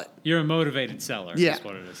want to sell it. You're a motivated seller. Yeah. That's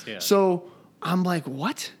what it is. Yeah. So I'm like,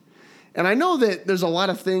 what? And I know that there's a lot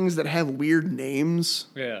of things that have weird names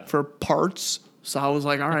Yeah. for parts. So I was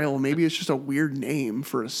like, all right, well, maybe it's just a weird name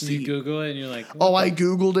for a you seat. Google it and you're like, Oh, what I the-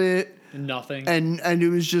 Googled it. nothing. And it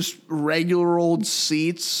was just regular old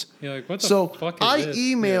seats. You're like, what the So fuck is I this?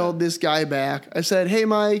 emailed this guy back. I said, hey,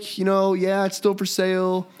 Mike, yeah, it's still for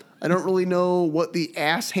sale. I don't really know what the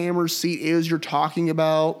ass hammer seat is you're talking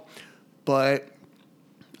about. But,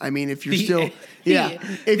 I mean, if you're still... Yeah.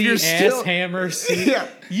 If you're ass still... hammer seat. Yeah.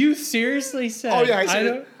 You seriously said. Oh, yeah, I said I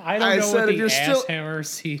it. don't I know said what if the you're ass still- hammer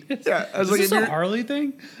seat is. Yeah, I was is like, this if a you're- Harley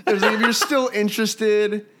thing? I was like, if you're still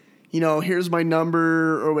interested, here's my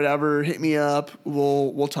number or whatever. Hit me up.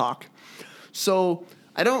 We'll talk. So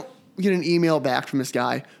I don't get an email back from this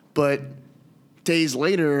guy, but days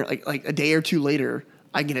later, like a day or two later,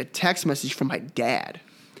 I get a text message from my dad.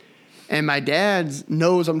 And my dad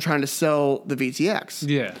knows I'm trying to sell the VTX.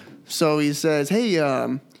 Yeah. So he says, hey,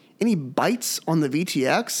 any bites on the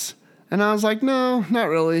VTX? And I was like, no, not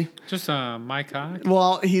really. Just my cock.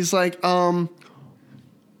 Well, he's like,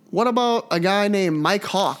 what about a guy named Mike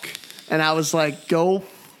Hawk? And I was like, go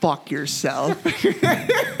fuck yourself.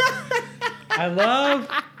 I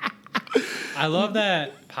love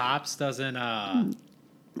that Pops doesn't.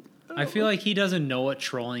 I feel like he doesn't know what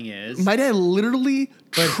trolling is. My dad literally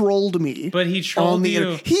trolled me. but he trolled on the you.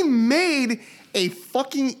 internet. He made a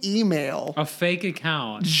fucking email A fake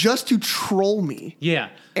account. just to troll me. Yeah.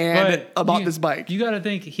 And but about this bike. You got to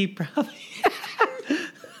think he probably.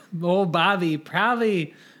 Old Bobby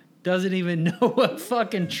probably doesn't even know what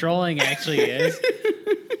fucking trolling actually is.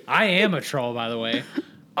 I am a troll, by the way.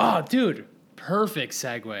 Oh, dude. Perfect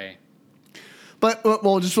segue. But,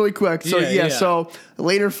 well, just really quick. So, Yeah. so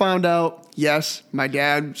later found out, yes, my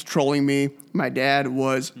dad was trolling me. My dad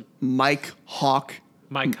was Mike Hawk.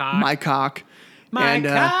 My cock. My cock. My and,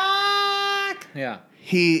 cock. Yeah.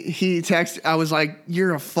 He texted, I was like,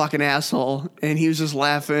 you're a fucking asshole. And he was just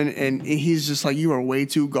laughing. And he's just like, you are way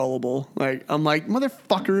too gullible. Like, I'm like,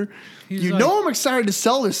 motherfucker, He's you like- know I'm excited to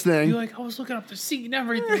sell this thing. You're like, I was looking up the seat and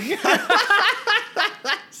everything.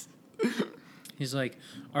 He's like,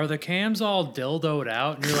 are the cams all dildoed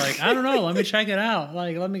out? And you're like, I don't know. Let me check it out.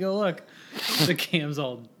 Like, let me go look. The cams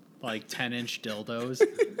all like 10-inch dildos.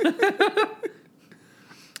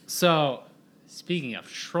 So, speaking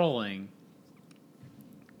of trolling,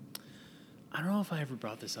 I don't know if I ever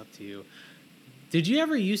brought this up to you. Did you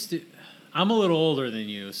ever used to? I'm a little older than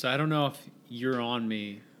you, so I don't know if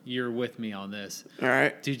you're with me on this. All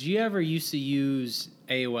right. Did you ever used to use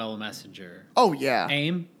AOL Messenger? Oh, yeah.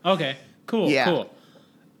 AIM? Okay, cool, Yeah. cool.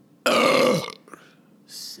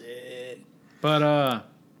 Sick. But, all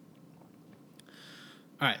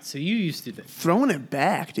right, so you used to, Throwing it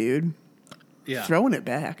back, dude. yeah, Throwing it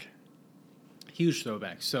back. huge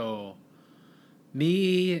throwback. So,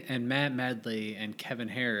 me and Matt Medley and Kevin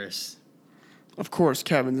Harris Of course,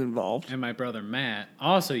 Kevin's involved. and my brother Matt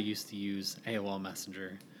also used to use AOL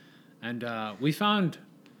Messenger. And we found,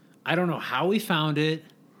 I don't know how we found it,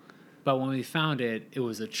 but when we found it, it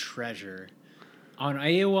was a treasure. On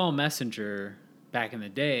AOL Messenger, back in the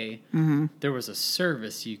day, there was a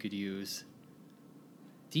service you could use.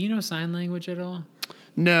 Do you know sign language at all?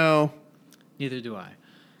 No. Neither do I.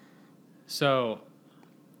 So,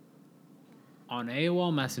 on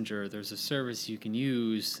AOL Messenger, there's a service you can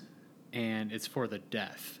use, and it's for the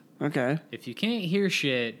deaf. Okay. If you can't hear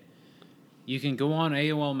shit, you can go on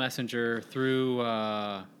AOL Messenger through.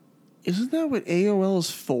 Isn't that what AOL is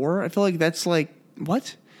for? I feel like that's like,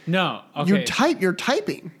 what? No, okay. You're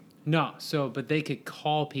typing. No, so but they could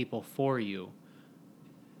call people for you.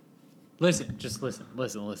 Listen, just listen.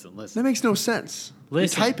 That makes no sense.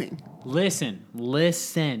 Listen. You're typing.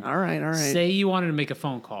 Listen. All right. Say you wanted to make a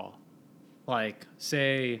phone call, like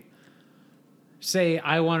say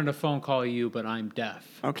I wanted to phone call you, but I'm deaf,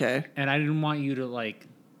 Okay. and I didn't want you to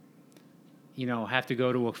have to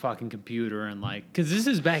go to a fucking computer and like, because this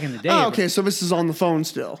is back in the day. Oh, okay, so this is on the phone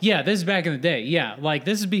still. Yeah, this is back in the day. Yeah, like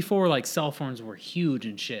this is before like cell phones were huge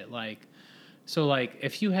and shit. Like, so like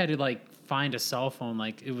if you had to like find a cell phone,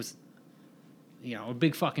 like it was, a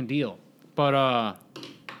big fucking deal. But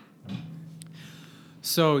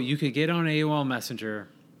so you could get on AOL Messenger,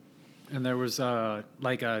 and there was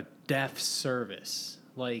like a deaf service,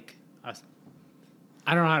 like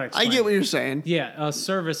I don't know how to explain. I get what you're saying. Yeah, a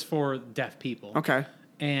service for deaf people. Okay.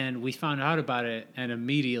 And we found out about it and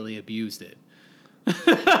immediately abused it.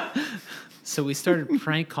 So we started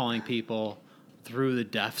prank calling people through the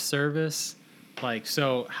deaf service. Like,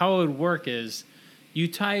 so how it would work is you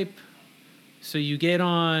type, so you get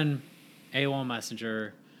on AOL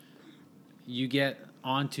Messenger, you get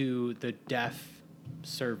onto the deaf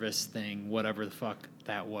service thing, whatever the fuck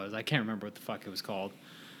that was. I can't remember what the fuck it was called.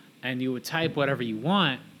 And you would type whatever you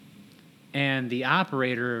want, and the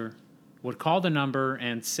operator would call the number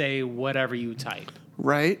and say whatever you type.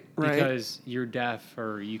 Right. Because you're deaf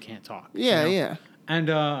or you can't talk. Yeah, yeah. And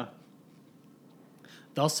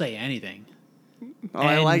they'll say anything. Oh,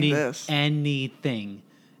 I like this. Anything.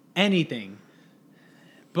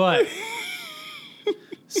 But,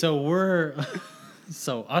 so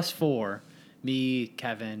us four, me,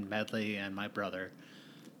 Kevin, Medley, and my brother,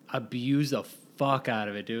 abuse the fuck out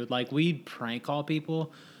of it, dude. Like, we'd prank call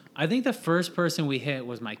people. I think the first person we hit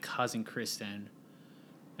was my cousin Kristen.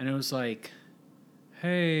 And it was like,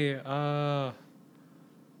 hey,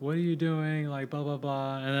 what are you doing? Like, blah, blah,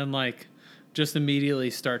 blah. And then, like, just immediately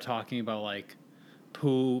start talking about, like,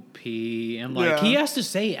 poop, pee. And, like, he has to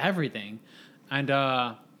say everything. And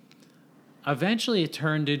eventually it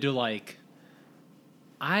turned into, like,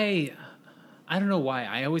 I don't know why.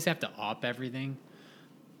 I always have to op everything.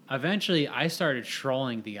 Eventually, I started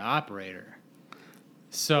trolling the operator.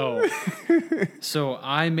 So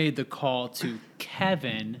I made the call to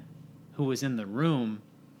Kevin, who was in the room,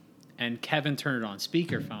 and Kevin turned it on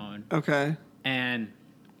speakerphone. Okay. And,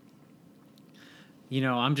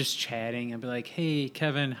 I'm just chatting. I'd be like, hey,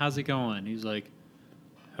 Kevin, how's it going? He's like,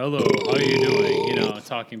 hello, how are you doing?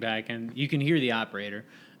 Talking back. And you can hear the operator.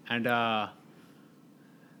 And I'd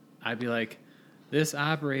be like, this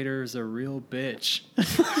operator is a real bitch.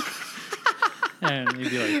 And he'd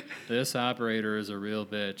be like, this operator is a real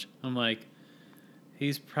bitch. I'm like,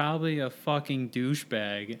 he's probably a fucking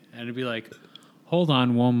douchebag. And it'd be like, hold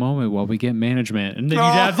on one moment while we get management. And then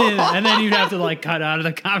you'd have to like cut out of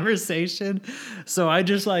the conversation. So I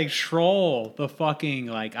just like troll the fucking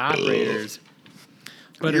like operators.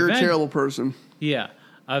 But you're a terrible person. Yeah.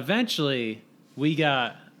 Eventually we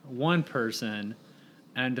got one person,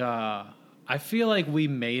 and I feel like we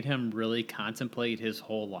made him really contemplate his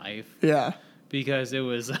whole life. Yeah. Because it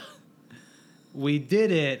was, we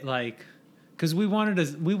did it like, because we wanted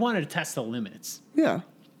to test the limits. Yeah.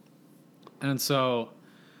 And so,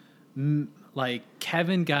 like,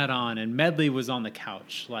 Kevin got on, and Medley was on the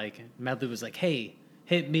couch. Like, Medley was like, hey,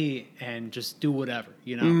 hit me and just do whatever,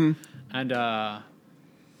 Mm-hmm. And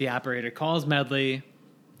the operator calls Medley,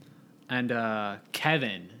 and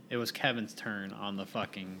it was Kevin's turn on the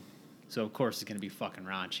fucking, so of course it's going to be fucking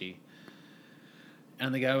raunchy.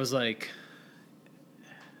 And the guy was like,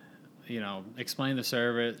 explain the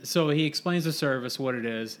service. So he explains the service, what it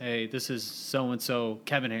is. Hey, this is so-and-so,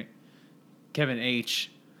 Kevin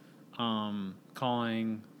H,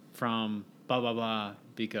 calling from blah, blah, blah,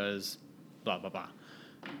 because blah, blah, blah.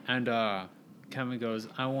 And Kevin goes,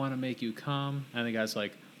 I want to make you come. And the guy's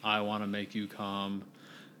like, I want to make you come.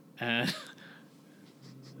 And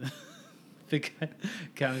the guy,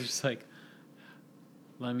 Kevin's just like,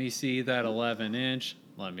 let me see that 11-inch.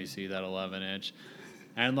 Let me see that 11-inch.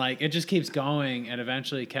 And, like, it just keeps going. And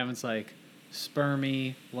eventually Kevin's like,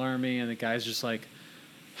 spermy, lurmy. And the guy's just like,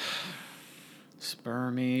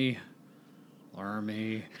 spermy,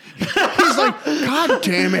 lurmy. He's like, God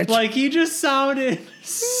damn it. Like, he just sounded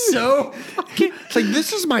so fucking... It's like,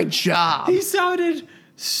 this is my job. He sounded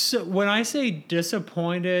so... When I say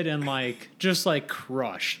disappointed and, like, just, like,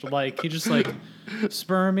 crushed. Like, he just, like,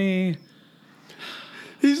 spermy...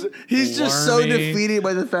 He's just so defeated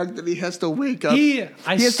by the fact that he has to wake up. He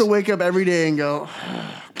has to wake up every day and go,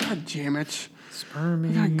 oh, God damn it.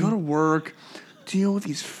 Spermy. I gotta go to work, deal with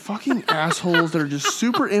these fucking assholes that are just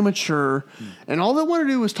super immature, and all they want to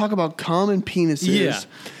do is talk about cum and penises. Yeah.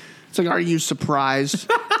 It's like, are you surprised?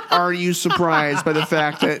 Are you surprised by the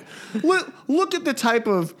fact that look at the type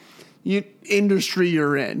of industry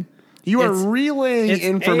you're in? You are relaying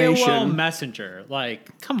information. AOL Messenger.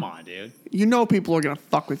 Like, come on, dude. You know people are gonna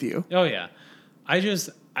fuck with you. Oh yeah. I just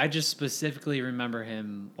specifically remember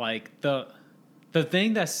him, like, the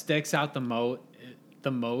thing that sticks out the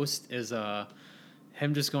the most is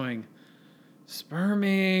him just going,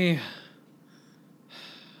 "Spermy,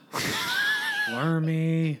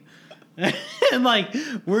 Wormy," and like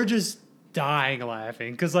we're just dying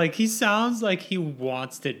laughing because like he sounds like he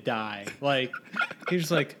wants to die. Like he's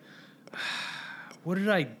just like, what did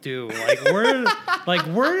I do? Where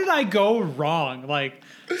did I go wrong? Like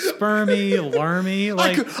spermy, lurmy.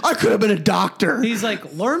 Like I could have been a doctor. he's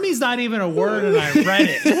like, lurmy's not even a word, and I read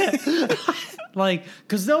it. Like,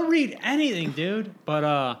 cause they'll read anything, dude. But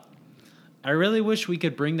I really wish we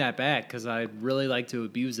could bring that back because I'd really like to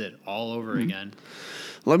abuse it all over again.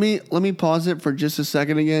 Let me pause it for just a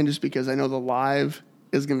second again, just because I know the live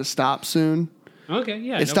is going to stop soon. Okay,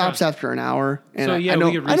 yeah. It stops after an hour, and So, yeah, I know,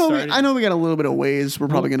 we could I know, restart it. I know we got a little bit of ways. We're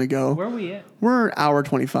probably going to go. Where are we at? We're hour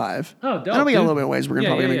 25. Oh, dope, I know we got a dude. little bit of ways. We're Yeah,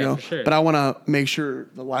 probably yeah, going to yeah, go, for sure. but I want to make sure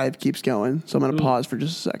the live keeps going. So I'm going to pause for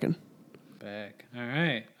just a second. Back. All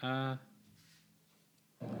right.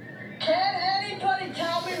 Can anybody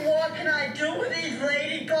tell me what can I do with these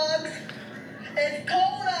ladybugs? It's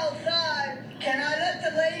cold outside. Can I let the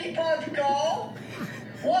ladybugs go?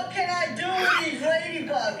 What can I do with these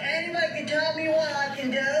ladybugs? Anybody can tell me what I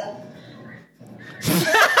can do?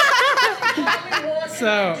 Tell me what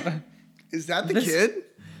So, Is that the This- kid?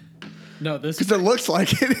 no, this Because it looks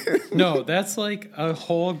like it. no, that's like a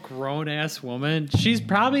whole grown ass woman. She's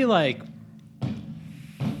probably like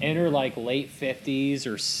in her like late 50s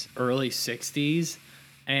or early 60s,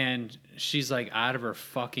 and she's like out of her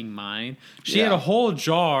fucking mind. She had Yeah. a whole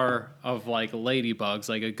jar of like ladybugs,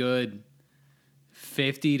 like a good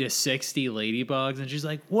 50 to 60 ladybugs, and she's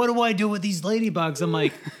like, "What do I do with these ladybugs?" I'm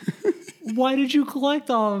like, "Why did you collect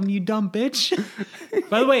all of them, you dumb bitch?"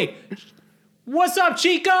 By the way, what's up,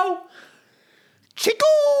 Chico? Chico!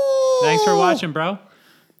 Thanks for watching, bro.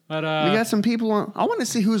 But We got some people on. I want to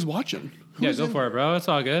see who's watching. yeah, go for it, bro. It's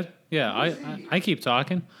all good. Yeah, I keep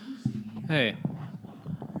talking. Hey,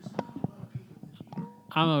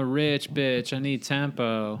 I'm a rich bitch. I need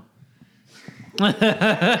tempo.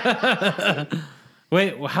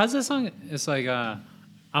 Wait, how's this song? It's like I'm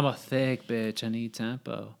a thick bitch. I need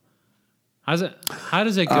tempo. How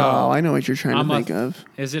does it go? Oh, I know what you're trying I'm to a- think of.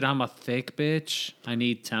 Is it I'm a thick bitch? I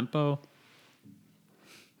need tempo.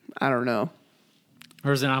 I don't know.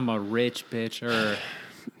 Or is it I'm a rich bitch? Or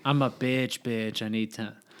I'm a bitch. I need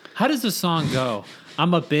tempo. How does the song go?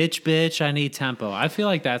 I'm a bitch. I need tempo. I feel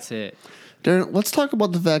like that's it. Darren, let's talk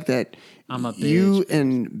about the fact that I'm a you bitch.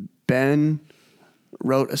 and Ben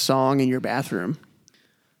wrote a song in your bathroom.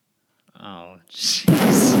 Oh,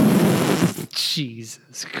 Jesus.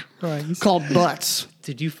 Jesus Christ. Called Butts.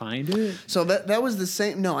 Did you find it? So that was the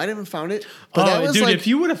same. No, I didn't find it. But that Oh, was dude, like, if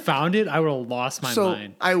you would have found it, I would have lost my so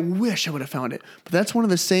mind. I wish I would have found it. But that's one of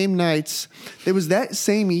the same nights. It was that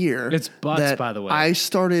same year. It's Butts, that by the way. I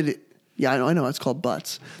started. Yeah, I know. It's called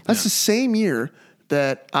Butts. That's the same year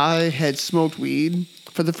that I had smoked weed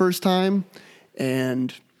for the first time,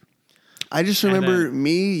 and I just remember then-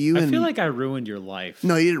 me, you, I and feel like I ruined your life.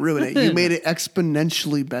 no, you didn't ruin it. You made it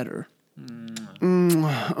exponentially better.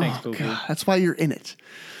 Thanks, Boo Boo. God, that's why you're in it.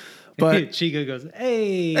 But Chico goes,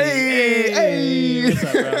 hey, Hey. What's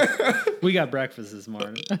up, bro? We got breakfast this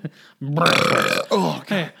morning. Breakfast. oh,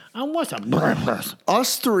 Hey, I want some breakfast.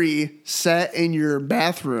 us three sat in your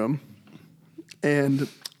bathroom, and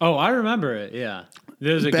Oh, I remember it. Yeah,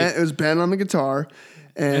 there's a it was Ben on the guitar,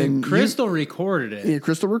 and Crystal recorded it.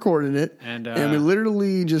 Crystal recorded it, And, we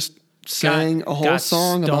literally just sang a whole got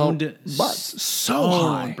song about stoned butts. So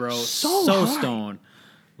stoned, high, bro. so So high. stoned,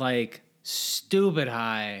 like stupid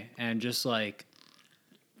high, and just like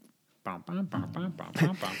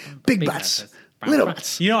Big butts. Little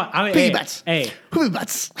butts. You know, what? I mean, Big hey, butts. Hey, Big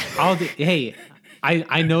butts. hey,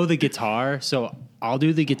 I know the guitar, so I'll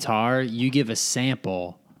do the guitar. You give a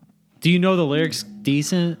sample. Do you know the lyrics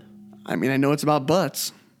decent? I mean, I know it's about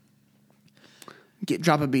butts.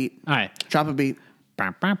 Drop a beat. All right. Drop a beat. Big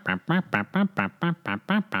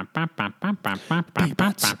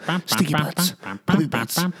butts, sticky butts, puppy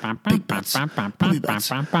butts, big butts, puppy butts,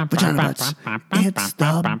 vagina butts. It's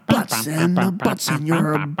the butts and the butts in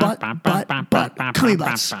your butt. Cummy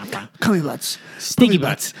butts, cummy butts, Sticky poopy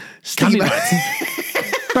butts. sticky Cummy butts.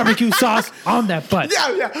 Barbecue sauce on that butt.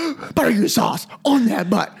 Yeah. Barbecue sauce on that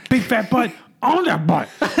butt. Big fat butt on that butt.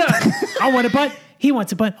 I want a butt. He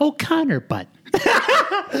wants a butt. Oh, Connor butt.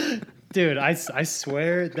 Dude, I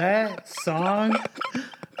swear that song.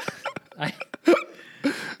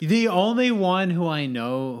 The only one who I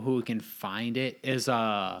know who can find it is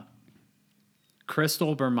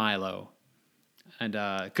Crystal Bermilo, and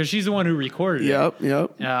because she's the one who recorded it. Yep.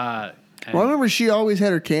 And- Well, I remember she always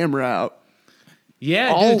had her camera out. Yeah,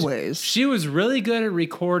 dude, Always. she was really good at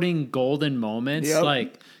recording golden moments, Yep.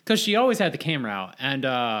 like because she always had the camera out,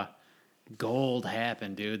 and gold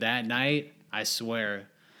happened, dude. That night, I swear,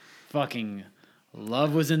 fucking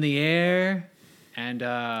love was in the air, and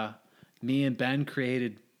me and Ben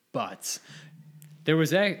created butts. There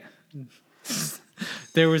was actually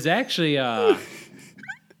I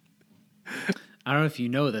don't know if you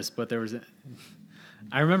know this, but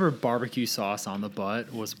I remember barbecue sauce on the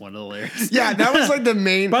butt was one of the lyrics. Yeah, that was like the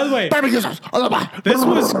main. By the way, barbecue sauce on the butt. this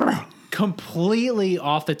was completely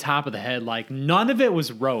off the top of the head. Like none of it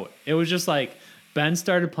was wrote. It was just like Ben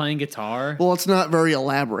started playing guitar. Well, it's not very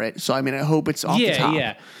elaborate, so I mean, I hope it's off the top.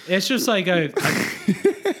 Yeah. It's just like by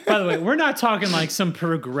the way, we're not talking like some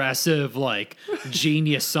progressive like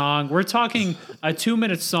genius song. We're talking a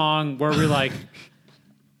 2-minute song where we're like,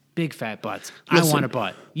 big fat butts. Listen, I want a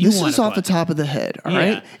butt. You This want is a off the butt. top of the head, all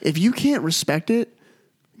Yeah. right? If you can't respect it,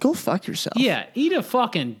 go fuck yourself. Yeah, eat a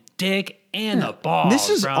fucking dick and the balls. This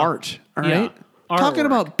is bro. art, all Yeah, right? Talking artwork.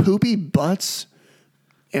 about poopy butts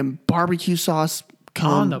and barbecue sauce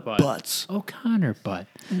on the butt. butts. O'Connor butt.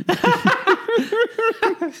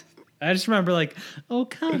 I just remember like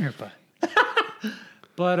O'Connor butt.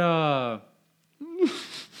 But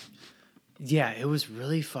yeah, it was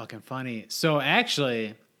really fucking funny. So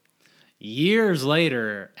actually, years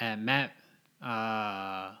later at Matt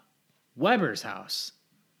Weber's house.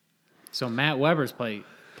 So Matt Weber's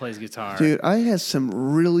plays guitar. Dude, I had some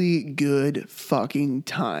really good fucking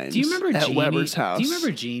times Do you remember at Jeannie? Weber's house. Do you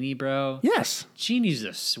remember Jeannie, bro? Yes. Jeannie's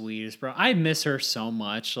the sweetest, bro. I miss her so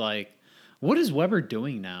much. Like, what is Weber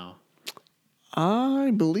doing now?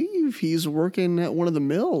 I believe he's working at one of the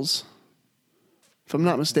mills, if I'm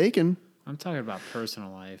not mistaken. I'm talking about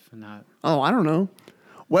personal life, not. Oh, I don't know.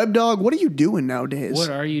 Web Dog, what are you doing nowadays? What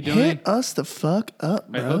are you doing? Hit us the fuck up,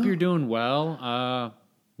 bro. I hope you're doing well.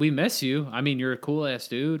 We miss you. I mean, you're a cool ass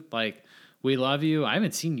dude. Like, we love you. I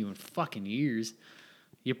haven't seen you in fucking years.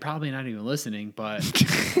 You're probably not even listening, but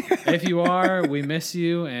if you are, we miss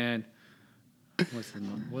you. And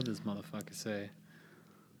what does motherfucker say?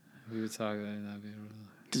 We were talking about not being able to.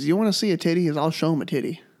 Does you want to see a titty? Because I'll show him a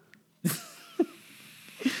titty.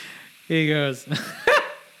 He goes,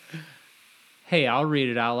 hey, I'll read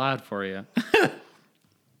it out loud for you.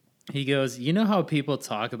 He goes, you know how people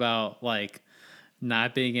talk about like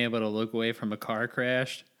not being able to look away from a car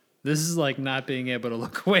crash? This is like not being able to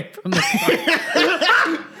look away from the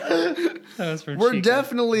car. That was from We're Chico.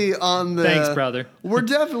 definitely on the. Thanks, brother. We're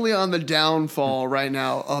definitely on the downfall right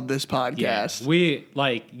now of this Yeah, podcast. we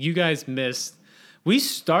like you guys missed. We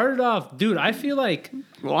started off, dude. I feel like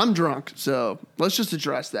Well, I'm drunk, so let's just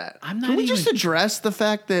address that. I'm not Can we just even- address the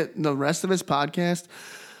fact that the rest of his podcast,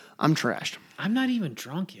 I'm trashed. I'm not even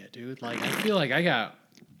drunk yet, dude. Like I feel like I got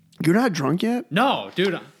You're not drunk yet? no,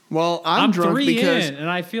 dude. Well, I'm drunk 3 because. in, and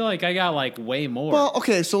I feel like I got like way more. Well,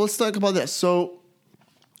 okay, so let's talk about this. So,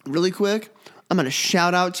 really quick, I'm going to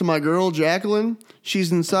shout out to my girl, Jacqueline.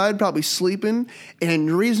 She's inside, probably sleeping. And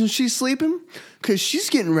the reason she's sleeping, because she's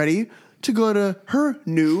getting ready to go to her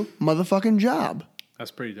new motherfucking job.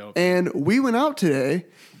 That's pretty dope. And we went out today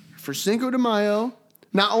for Cinco de Mayo.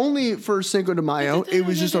 Not only for Cinco de Mayo, it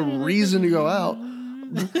was just a reason to go out.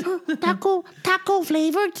 taco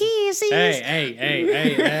flavored kisses.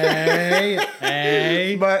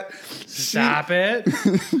 Hey. But Stop it.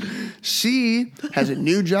 she has a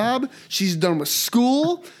new job. She's done with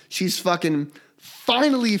school. She's fucking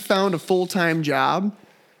finally found a full-time job.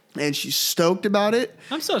 And she's stoked about it.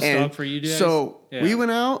 I'm so And stoked for you guys. So Yeah. we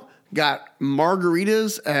went out, got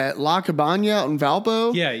margaritas at La Cabana out in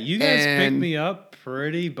Valpo. Yeah, you guys picked and- me up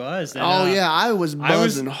pretty buzzed. And, Oh, yeah, I was I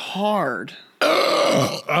was- buzzing hard.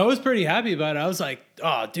 I was pretty happy about it. I was like,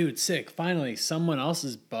 oh, dude, sick. Finally, someone else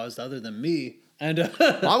is buzzed other than me. And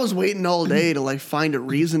I was waiting all day to like find a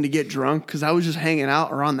reason to get drunk because I was just hanging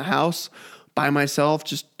out around the house by myself,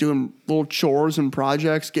 just doing little chores and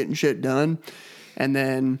projects, getting shit done. And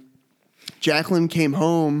then Jacqueline came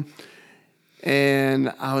home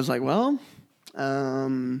and I was like, well,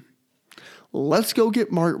 let's go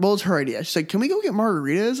get well, it's her idea. She's like, can we go get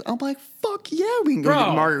margaritas? I'm like, fuck yeah, we can go Bro, get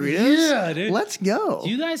margaritas. yeah, dude. Let's go. do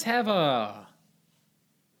you guys have a.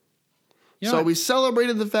 You know So what? we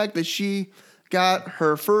celebrated the fact that she got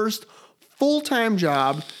her first full-time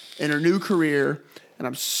job in her new career, and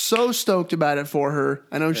I'm so stoked about it for her.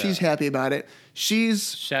 I know she's happy about it.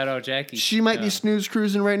 Shout out Jackie. She might Yeah. be snooze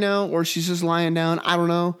cruising right now, or she's just lying down. I don't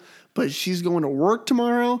know, but she's going to work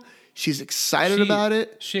tomorrow. She's excited She- about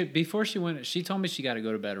it. Before she went, she told me she got to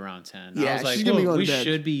go to bed around 10. I Yeah, was like, she's gonna be well, going we to bed.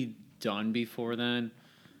 should be done before then.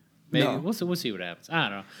 Maybe No. we'll see what happens. I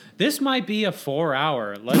don't know. This might be a 4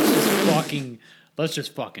 hour. Let's just fucking let's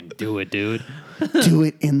just fucking do it, dude. Do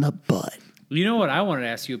it in the butt. You know what I wanted to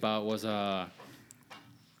ask you about was so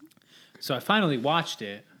I finally watched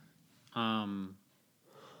it.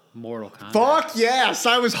 Mortal Kombat. Fuck yes!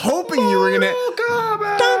 I was hoping you were gonna.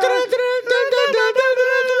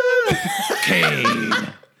 Kane.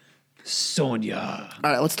 Sonya.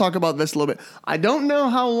 All right, let's talk about this a little bit. I don't know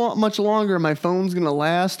how much longer my phone's gonna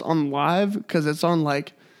last on live because it's on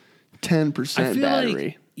like 10% I feel battery.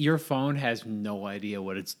 like your phone has no idea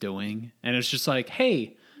what it's doing, and it's just like,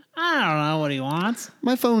 hey, I don't know what he wants.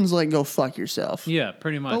 My phone's like, go fuck yourself. Yeah,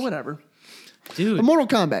 pretty much. But whatever. Dude. But Mortal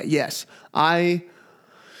Kombat, yes.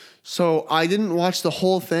 So I didn't watch the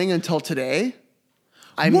whole thing until today.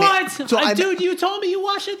 Dude, you told me you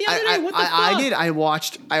watched it the other day. What the fuck? I did. I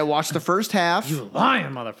watched the first half. You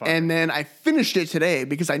lying motherfucker. And then I finished it today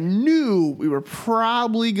because I knew we were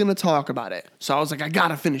probably going to talk about it. So I was like, I got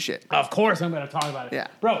to finish it. Of course I'm going to talk about it. Yeah.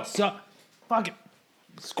 Bro, so fucking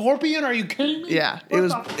Scorpion, are you kidding me? Yeah, What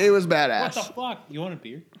it was What badass. the fuck? You want a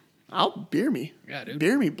beer? I'll beer me. Yeah, dude.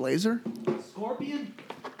 Beer me, Blazer. Scorpion?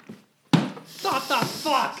 What the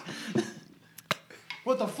fuck?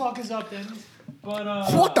 What the fuck is up, Dennis? But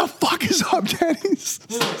What the fuck is up, Denny's?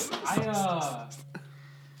 dude,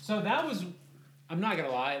 so that was, I'm not gonna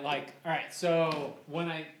lie, like, alright, so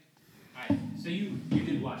so you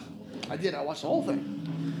did watch the whole thing. I did. I watched the whole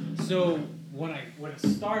thing. So when it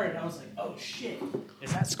started, I was like, oh shit,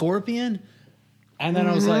 is that Scorpion? And then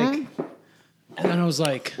I was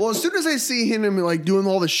like, Well, as soon as I see him like doing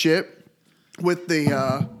all the shit with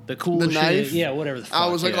the cool the shit, knife, yeah, whatever the fuck. I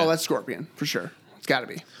was like, yeah. oh, that's Scorpion for sure. It's got to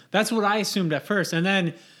be. That's what I assumed at first, and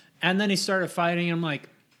then he started fighting. And I'm like,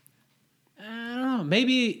 I don't know.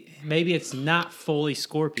 Maybe it's not fully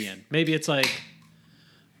Scorpion. Maybe it's like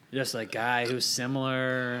just a guy who's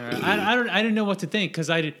similar. I didn't know what to think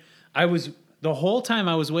because I was the whole time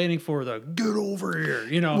I was waiting for the get over here,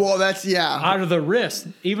 you know. Well, that's out of the wrist.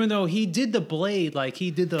 Even though he did the blade, like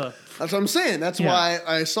he did the. That's what I'm saying. That's why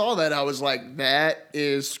I saw that. I was like, that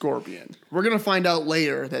is Scorpion. We're gonna find out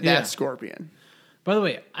later that that's Scorpion. By the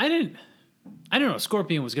way, I didn't know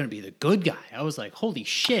Scorpion was going to be the good guy. I was like, holy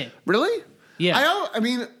shit. Really? Yeah. I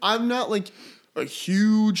mean, I'm not like a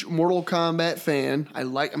huge Mortal Kombat fan. I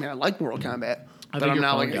like Mortal Kombat, but I'm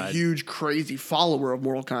not like a huge crazy follower of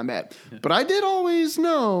Mortal Kombat. Yeah. But I did always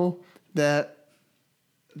know that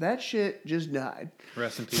shit just died.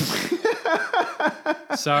 Rest in peace.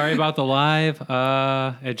 Sorry about the live.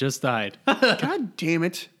 It just died. God damn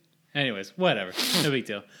it. Anyways, whatever. No big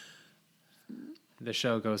deal. The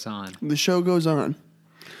show goes on. The show goes on.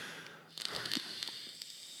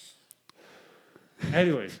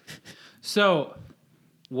 Anyways, so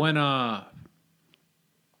when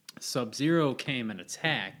Sub-Zero came and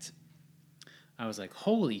attacked, I was like,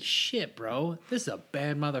 holy shit, bro. This is a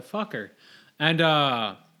bad motherfucker. And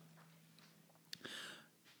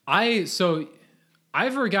I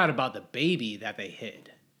forgot about the baby that they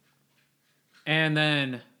hid. And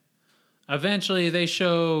then eventually they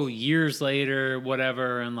show years later,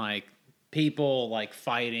 whatever, and like people like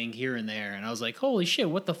fighting here and there. And I was like, holy shit,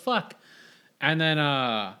 what the fuck? And then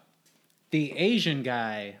the Asian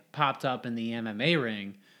guy popped up in the MMA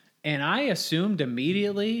ring. And I assumed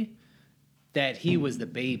immediately that he was the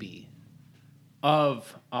baby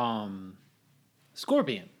of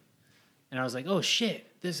Scorpion. And I was like, oh shit,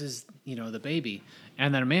 this is, the baby.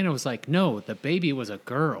 And then Amanda was like, no, the baby was a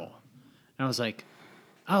girl. And I was like,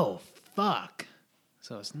 oh, fuck.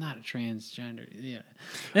 So it's not a transgender. Yeah.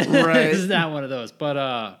 Right. It's not one of those.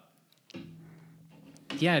 But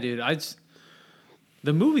yeah, dude,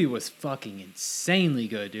 the movie was fucking insanely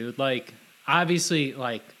good, dude. Like, obviously,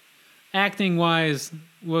 like, acting wise,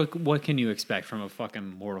 what can you expect from a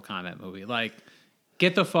fucking Mortal Kombat movie? Like,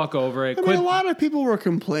 get the fuck over it. I mean, a lot of people were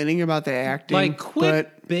complaining about the acting. Like,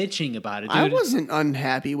 quit bitching about it, dude. I wasn't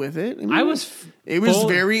unhappy with it. I mean, it was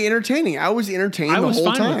very entertaining. I was entertained the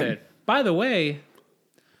whole time. With it. By the way,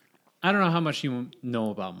 I don't know how much you know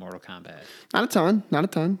about Mortal Kombat. Not a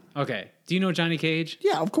ton. Okay. Do you know Johnny Cage?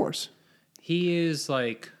 Yeah, of course. He is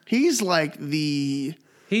like... He's like the...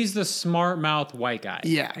 He's the smart mouth white guy.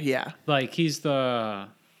 Yeah. Like, he's just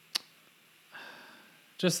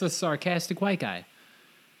the sarcastic white guy.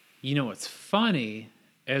 You know what's funny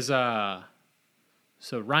is so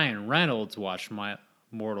Ryan Reynolds watched my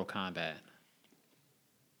Mortal Kombat.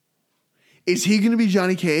 Is he going to be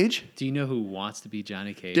Johnny Cage? Do you know who wants to be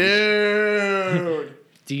Johnny Cage? Dude.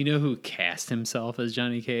 Do you know who cast himself as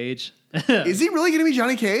Johnny Cage? Is he really going to be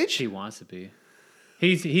Johnny Cage? He wants to be.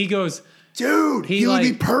 He goes, dude, he would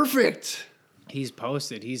be perfect. He's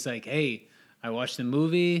posted. He's like, hey, I watched the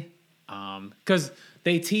movie. Because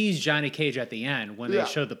they teased Johnny Cage at the end when they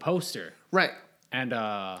showed the poster. Right. And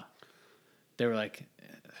they were like,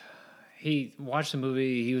 he watched the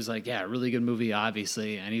movie. He was like, yeah, really good movie,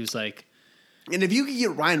 obviously. And he was like, And if you could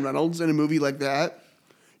get Ryan Reynolds in a movie like that,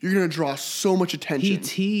 you're going to draw so much attention. he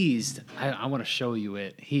teased, I want to show you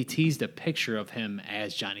it. He teased a picture of him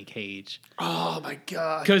as Johnny Cage. Oh, my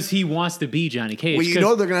God. Because he wants to be Johnny Cage. Well, you 'Cause-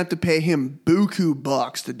 know they're going to have to pay him buku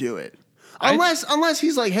bucks to do it. Unless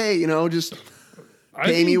he's like, hey, just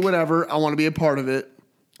pay me whatever. I want to be a part of it.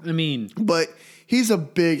 I mean, But he's a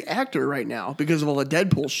big actor right now because of all the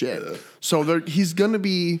Deadpool shit. So he's going to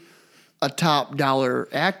be a top dollar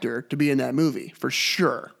actor to be in that movie for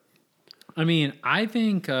sure. I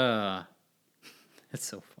think it's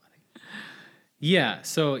so funny. Yeah,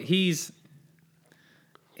 so he's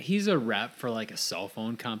a rep for like a cell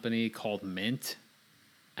phone company called Mint,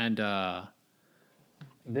 and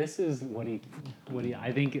this is what he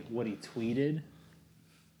tweeted.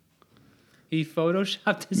 He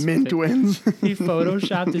photoshopped his Mint twins. He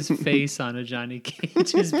photoshopped his face on a Johnny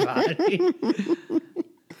Cage's body,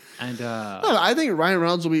 and I think Ryan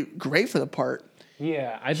Reynolds will be great for the part.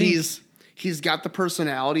 yeah, I think He's got the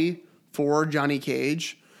personality for Johnny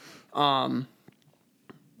Cage. Plus,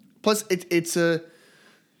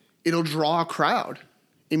 it'll draw a crowd.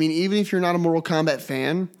 I mean, even if you're not a Mortal Kombat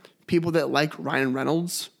fan, people that like Ryan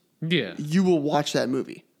Reynolds, yeah. you will watch that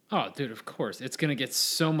movie. Oh, dude, of course. It's going to get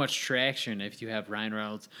so much traction if you have Ryan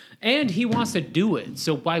Reynolds. And he wants to do it.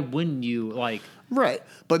 So why wouldn't you, like... Right.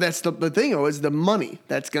 But that's the thing, though, is the money.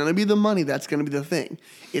 That's going to be the money. That's going to be the thing.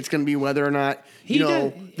 It's going to be whether or not,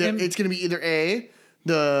 it's going to be either A,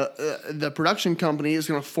 the production company is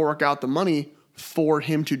going to fork out the money for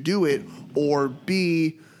him to do it, or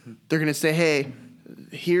B, they're going to say, hey,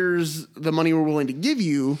 here's the money we're willing to give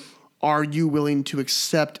you. Are you willing to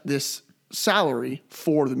accept this salary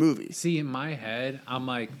for the movie? See, in my head, I'm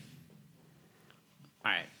like...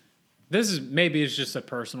 All right. Maybe it's just a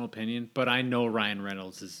personal opinion, but I know Ryan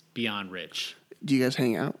Reynolds is beyond rich. Do you guys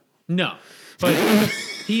hang out? No. But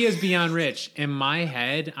he is beyond rich. In my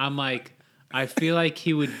head, I'm like... I feel like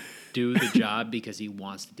he would do the job because he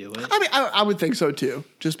wants to do it. I mean, I would think so too,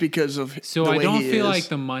 just because of So the I way don't he feel is. like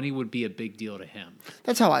the money would be a big deal to him.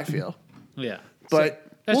 That's how I feel. Yeah. But So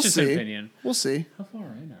that's we'll just see. an opinion. We'll see. How far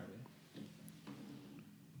in are we?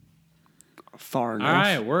 Far enough. All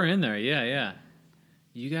right, we're in there. Yeah.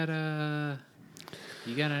 You got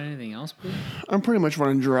anything else, please? I'm pretty much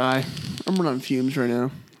running dry. I'm running on fumes right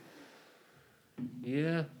now.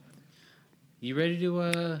 Yeah. You ready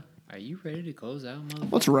to are you ready to close out,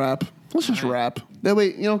 motherfucker? Let's wrap. Let's just All right. wrap. That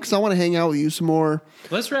way, because I want to hang out with you some more.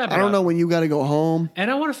 Let's wrap it I don't up. know when you got to go home. And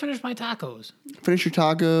I want to finish my tacos. Finish your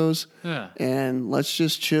tacos. Yeah. And let's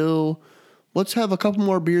just chill. Let's have a couple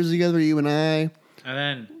more beers together, you and I. And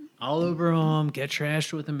then I'll Uber home, get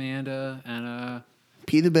trashed with Amanda, and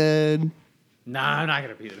Pee the bed. nah, I'm not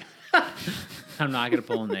gonna be there. I'm not gonna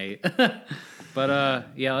pull a Nate. But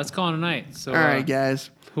yeah, let's call it a night. So All right, guys.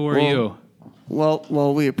 who are you?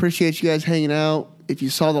 Well, we appreciate you guys hanging out. If you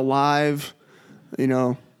saw the live,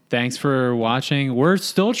 Thanks for watching. We're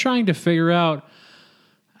still trying to figure out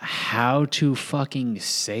how to fucking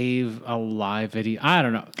save a live video. I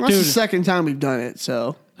don't know. that's the Dude, second time we've done it,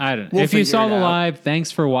 so. I don't know. We'll If you figure saw it the out. live,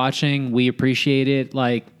 thanks for watching. We appreciate it.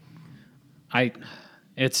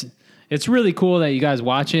 It's really cool that you guys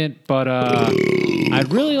watch it, but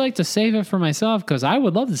I'd really like to save it for myself because I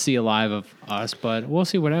would love to see a live of us, but we'll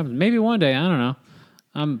see what happens. Maybe one day, I don't know.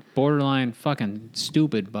 I'm borderline fucking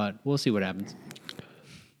stupid, but we'll see what happens.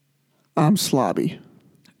 I'm Slobby.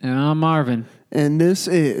 And I'm Marvin. And this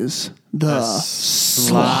is the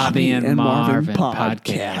Slobby and Marvin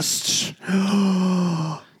podcast.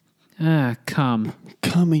 Come.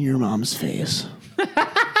 Come in your mom's face.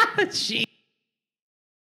 Jeez.